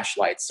my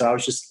flashlight. So I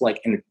was just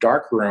like in a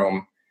dark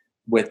room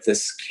with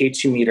this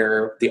K2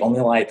 meter, the only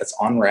light that's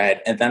on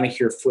red. And then I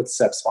hear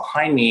footsteps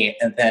behind me.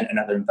 And then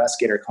another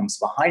investigator comes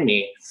behind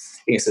me.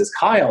 And he says,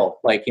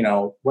 Kyle,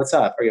 what's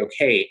up? Are you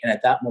okay? And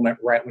at that moment,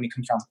 right when he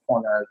comes around the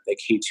corner, the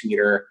K2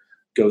 meter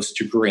goes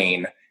to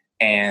green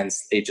and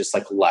they just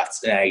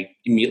left. And I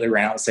immediately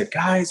ran out and said,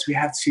 guys, we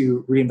have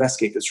to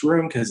reinvestigate this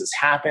room because this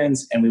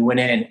happens. And we went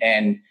in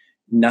and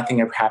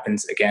nothing ever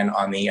happens again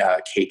on the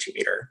K2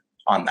 meter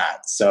on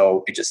that.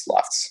 So it just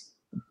left.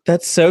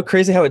 That's so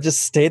crazy how it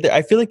just stayed there.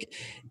 I feel like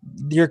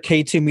your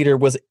K2 meter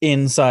was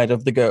inside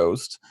of the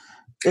ghost.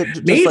 It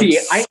just Maybe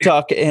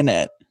stuck in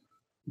it.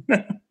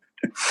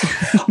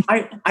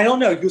 I don't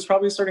know. He was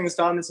probably starting to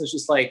stop this and it's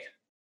just like,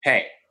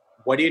 hey,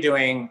 what are you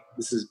doing?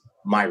 This is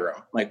my room.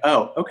 I'm like,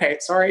 oh, okay,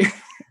 sorry.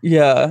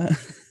 Yeah.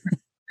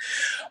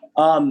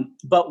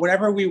 But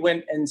whenever we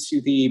went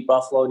into the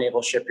Buffalo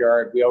Naval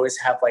Shipyard, we always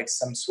have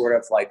some sort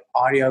of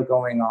audio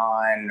going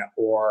on,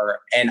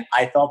 and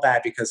I felt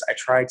bad because I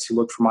tried to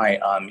look for my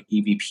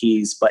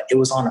EVPs, but it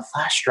was on a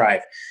flash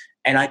drive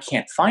and I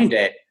can't find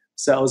it.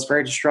 So I was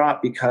very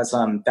distraught because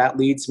that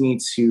leads me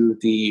to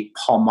the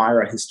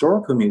Palmyra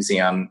Historical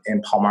Museum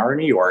in Palmyra,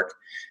 New York.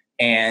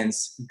 And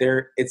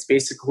it's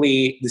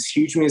basically this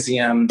huge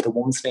museum. The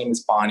woman's name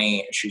is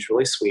Bonnie. She's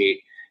really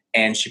sweet.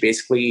 And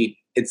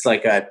it's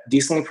like a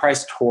decently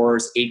priced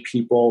tours, 8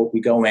 people. We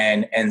go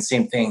in and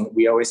same thing.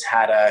 We always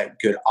had a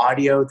good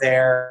audio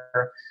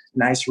there,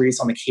 nice reads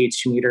on the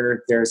K2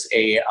 meter. There's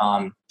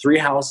 3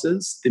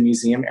 houses, the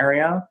museum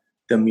area,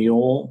 the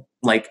mule,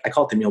 I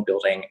call it the mule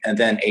building, and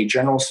then a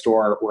general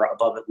store where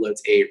above it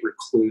lived a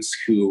recluse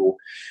who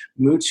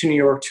moved to New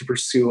York to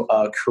pursue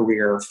a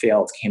career,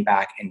 failed, came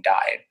back and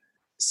died.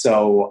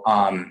 So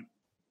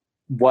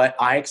what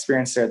I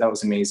experienced there that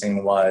was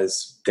amazing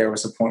was there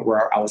was a point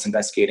where I was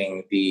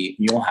investigating the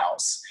mule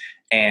house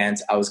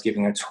and I was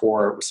giving a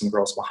tour with some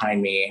girls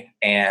behind me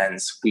and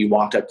we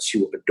walked up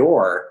to a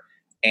door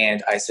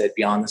and I said,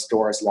 beyond this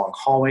door is a long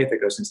hallway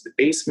that goes into the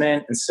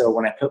basement. And so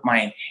when I put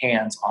my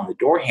hands on the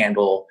door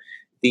handle,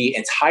 the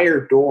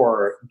entire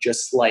door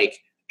just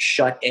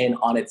shut in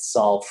on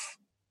itself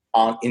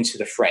into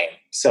the frame.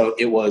 So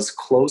it was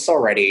closed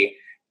already.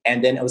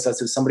 And then it was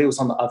as if somebody was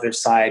on the other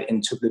side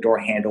and took the door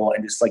handle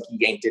and just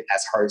yanked it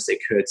as hard as they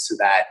could so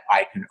that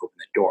I couldn't open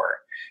the door.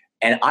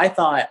 And I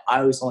thought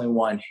I was the only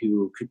one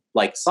who could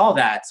saw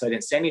that. So I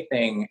didn't say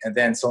anything. And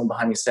then someone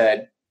behind me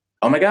said,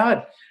 oh my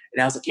God.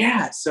 And I was like,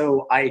 yeah.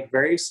 So I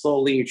very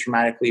slowly,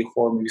 dramatically,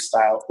 horror movie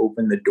style,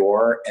 opened the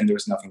door and there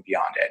was nothing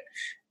beyond it.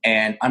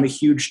 And I'm a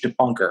huge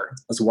debunker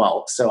as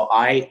well. So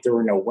there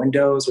were no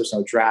windows, there was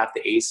no draft,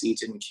 the AC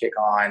didn't kick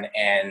on,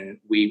 and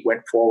we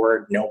went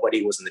forward.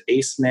 Nobody was in the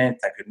basement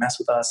that could mess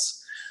with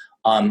us.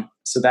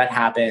 So that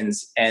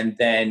happens. And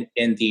then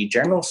in the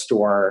general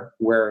store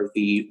where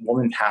the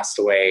woman passed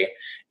away,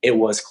 it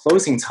was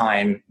closing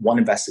time, one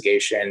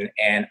investigation,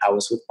 and I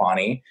was with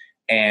Bonnie.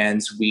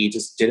 And we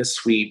just did a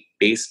sweep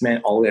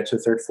basement all the way up to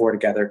the 3rd floor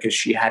together because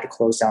she had to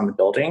close down the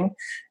building.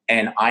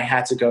 And I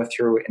had to go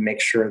through and make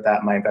sure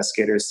that my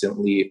investigators didn't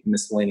leave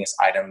miscellaneous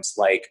items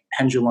like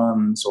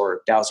pendulums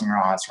or dowsing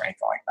rods or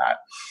anything like that.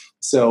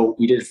 So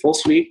we did a full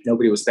sweep.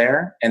 Nobody was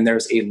there. And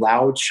there's a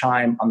loud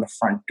chime on the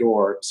front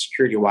door,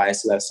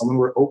 security-wise, so that if someone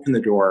were to open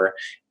the door,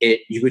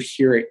 you would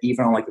hear it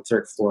even on the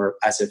 3rd floor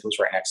as if it was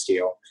right next to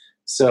you.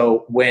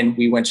 So when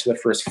we went to the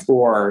 1st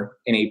floor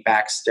in a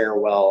back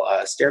stairwell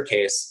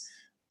staircase,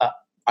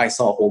 I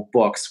saw old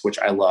books, which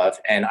I love.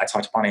 And I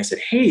talked to Bonnie and said,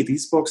 hey,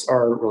 these books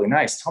are really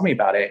nice. Tell me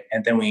about it.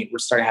 And then we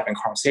started having a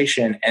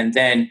conversation. And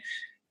then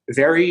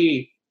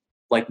very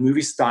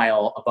movie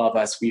style above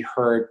us, we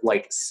heard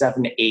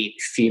 7 to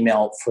 8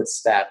 female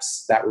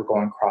footsteps that were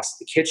going across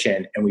the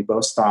kitchen. And we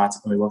both stopped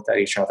and we looked at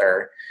each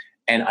other.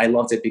 And I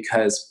loved it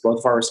because both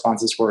of our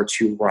responses were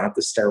to run up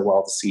the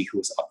stairwell to see who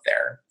was up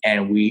there.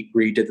 And we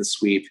redid the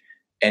sweep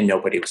and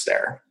nobody was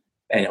there.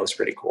 And it was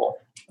pretty cool.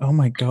 Oh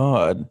my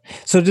God.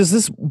 So does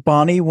this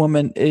Bonnie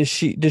woman, does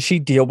she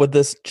deal with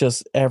this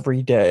just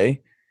every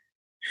day?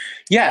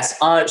 Yes.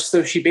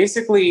 So she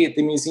basically,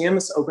 the museum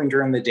is open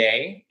during the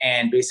day,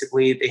 and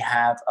basically they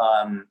have,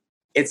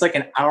 it's like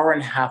an hour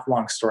and a half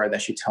long story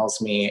that she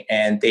tells me.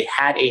 And they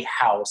had a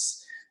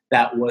house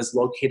that was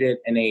located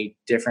in a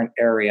different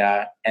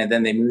area, and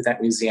then they moved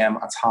that museum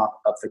on top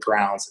of the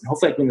grounds. And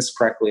hopefully I'm doing this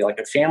correctly. Like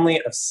a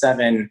family of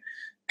 7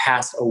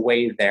 passed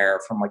away there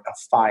from like a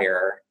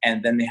fire.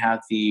 And then they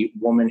have the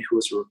woman who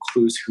was a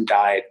recluse who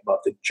died above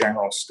the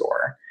general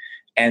store.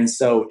 And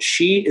so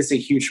she is a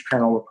huge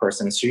paranormal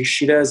person. So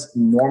she does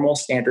normal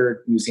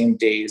standard museum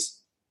days,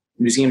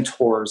 museum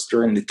tours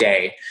during the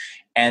day.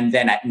 And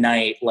then at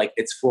night, like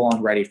it's full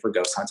on ready for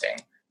ghost hunting.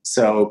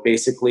 So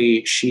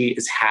basically she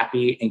is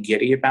happy and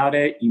giddy about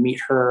it. You meet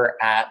her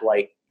at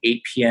like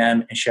 8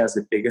 p.m. and she has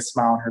the biggest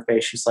smile on her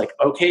face. She's like,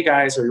 okay,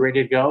 guys, are you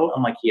ready to go?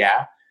 I'm like,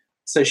 yeah.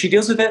 So she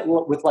deals with it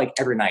with like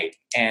every night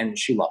and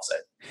she loves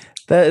it.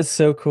 That is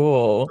so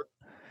cool.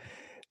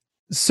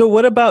 So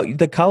what about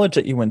the college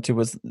that you went to?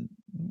 Was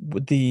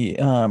the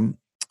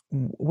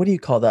what do you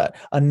call that?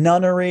 A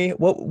nunnery?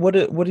 What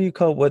do you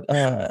call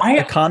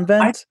a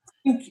convent?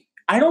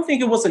 I don't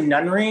think it was a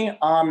nunnery.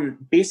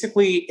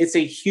 Basically, it's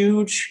a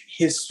huge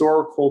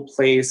historical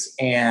place,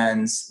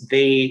 and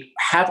they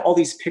have all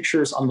these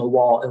pictures on the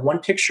wall. And one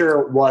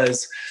picture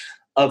was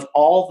of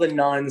all the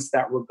nuns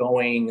that were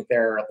going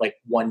there like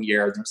one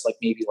year. There's like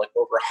maybe like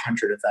over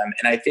 100 of them,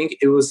 and I think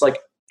it was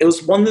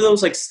one of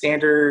those like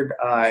standard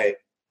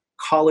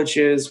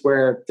colleges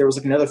where there was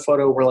like another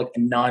photo where like a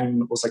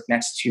nun was like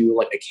next to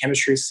like a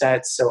chemistry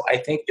set. So I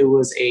think it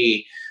was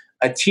a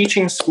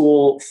teaching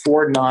school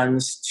for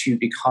nuns to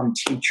become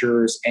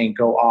teachers and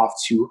go off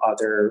to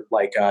other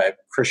like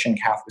Christian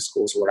Catholic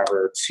schools or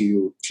whatever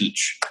to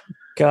teach.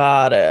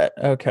 Got it.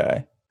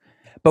 Okay.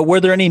 But were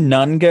there any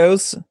nun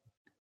ghosts?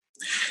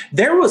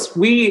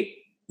 We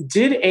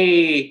did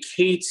a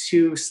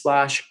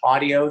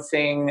K2/audio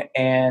thing,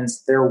 and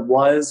there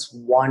was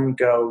one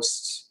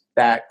ghost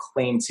that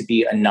claimed to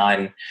be a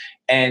nun.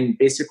 And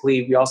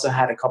basically we also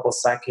had a couple of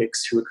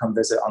psychics who would come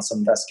visit on some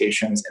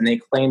investigations, and they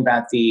claimed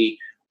that the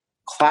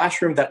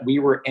classroom that we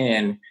were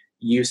in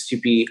used to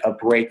be a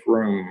break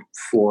room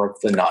for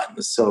the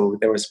nuns. So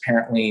there was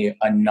apparently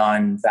a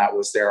nun that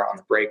was there on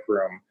the break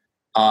room.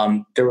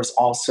 There was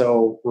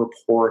also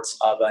reports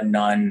of a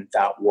nun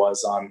that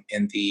was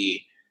in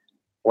the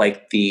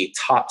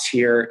top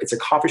tier. It's a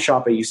coffee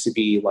shop. It used to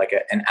be like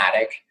an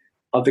attic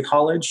of the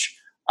college.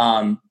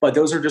 But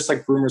those are just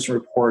like rumors and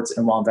reports.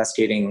 And while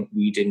investigating,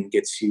 we didn't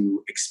get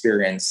to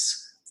experience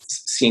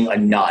seeing a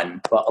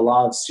nun. But a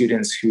lot of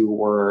students who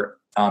were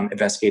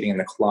investigating in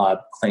the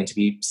club claimed to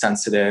be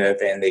sensitive,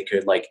 and they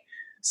could like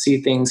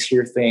see things,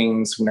 hear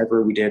things.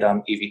 Whenever we did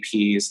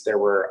EVPs, there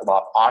were a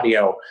lot of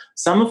audio,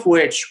 some of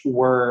which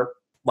were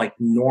like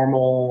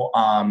normal,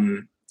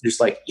 just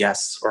like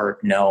yes or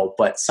no.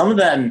 But some of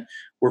them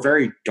were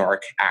very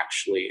dark,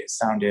 actually. It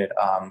sounded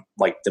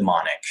like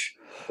demonic.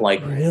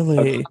 Like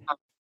really?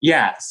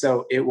 Yeah.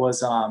 So it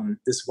was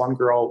this one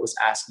girl was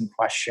asking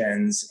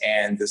questions,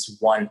 and this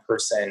one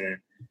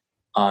person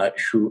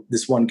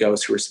this one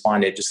ghost who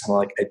responded just kind of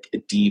like a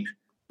deep,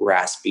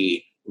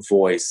 raspy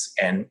voice,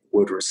 and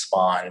would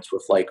respond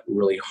with like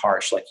really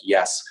harsh, like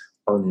yes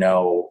or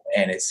no.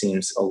 And it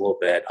seems a little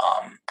bit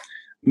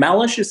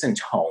malicious in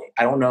tone.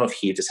 I don't know if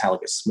he just had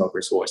like a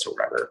smoker's voice or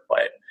whatever,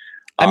 but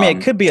I mean,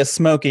 it could be a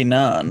smoky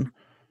nun.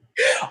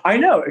 I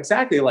know,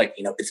 exactly. Like,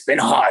 it's been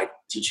hard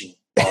teaching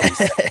all these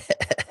things.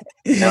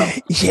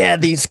 Yeah,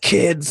 these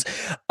kids.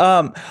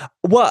 Well,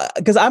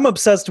 because I'm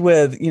obsessed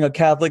with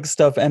Catholic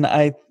stuff, and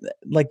I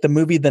like the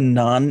movie The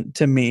Nun.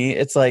 To me,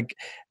 it's like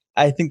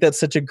I think that's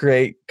such a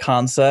great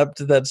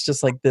concept. That's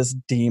just like this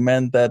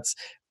demon that's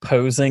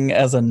posing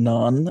as a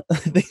nun. I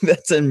think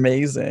that's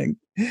amazing.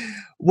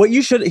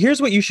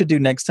 Here's what you should do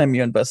next time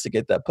you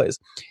investigate that place.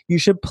 You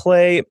should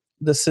play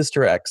the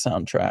Sister Act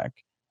soundtrack.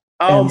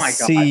 Oh and my God.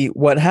 See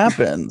what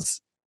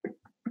happens.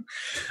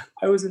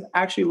 I was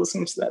actually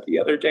listening to that the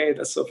other day.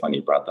 That's so funny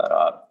you brought that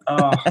up.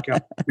 Oh,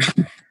 God.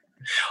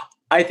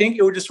 I think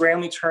it would just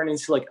randomly turn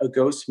into like a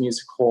ghost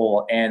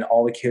musical, and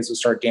all the kids would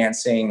start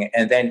dancing.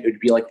 And then it would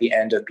be like the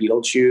end of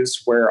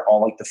Beetlejuice, where all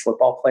like the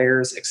football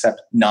players,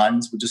 except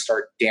nuns, would just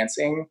start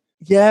dancing.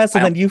 Yes,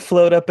 and then you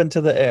float up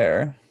into the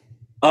air.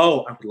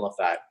 Oh, I would love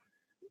that.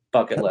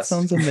 Bucket list.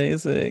 Sounds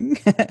amazing.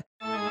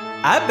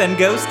 I've been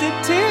ghosted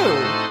too.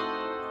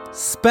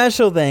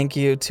 Special thank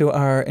you to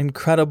our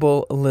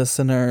incredible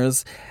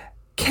listeners,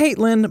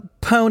 Caitlin,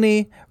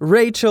 Pony,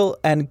 Rachel,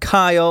 and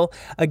Kyle.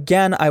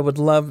 Again, I would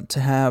love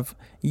to have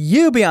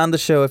you be on the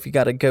show if you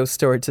got a ghost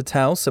story to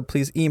tell. So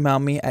please email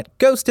me at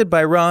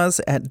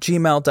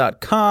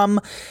ghostedbyroz@gmail.com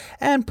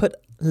and put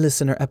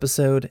listener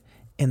episode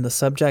in the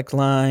subject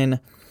line.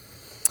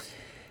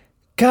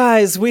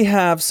 Guys, we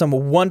have some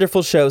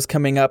wonderful shows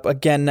coming up.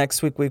 Again,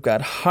 next week we've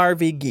got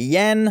Harvey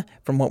Guillen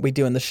from What We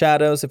Do in the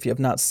Shadows. If you have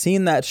not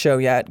seen that show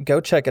yet,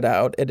 go check it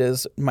out. It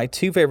is my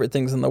two favorite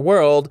things in the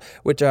world,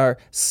 which are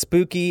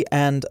spooky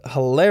and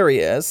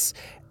hilarious.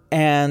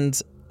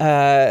 And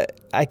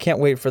I can't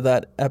wait for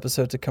that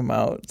episode to come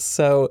out.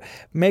 So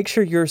make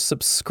sure you're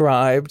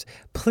subscribed.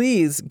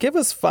 Please give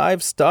us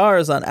 5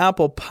 stars on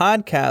Apple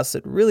Podcasts.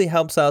 It really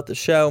helps out the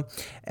show.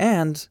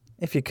 And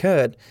if you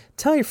could,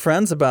 tell your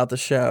friends about the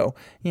show.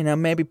 You know,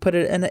 maybe put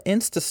it in an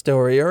Insta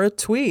story or a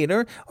tweet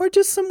or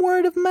just some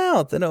word of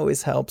mouth. It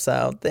always helps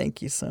out.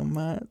 Thank you so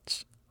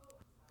much.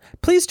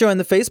 Please join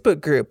the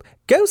Facebook group,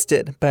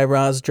 Ghosted by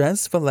Roz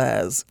Dress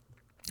Velez.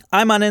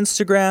 I'm on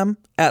Instagram,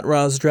 at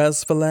Roz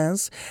Dress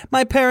Velez.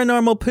 My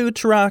paranormal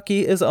pooch,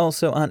 Rocky, is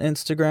also on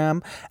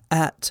Instagram,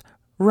 at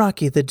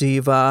Rocky the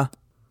Diva.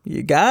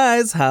 You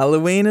guys,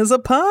 Halloween is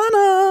upon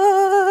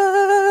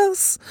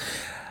us.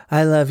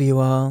 I love you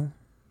all,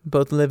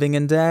 both living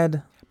and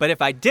dead. But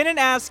if I didn't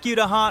ask you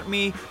to haunt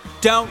me,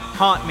 don't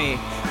haunt me.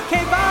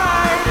 Okay,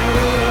 bye!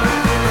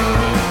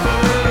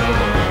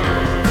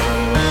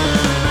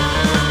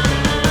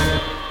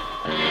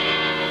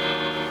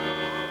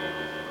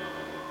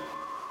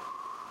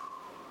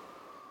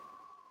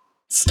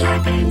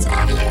 Starburns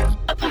Audio,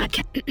 a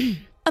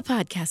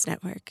podcast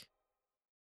network.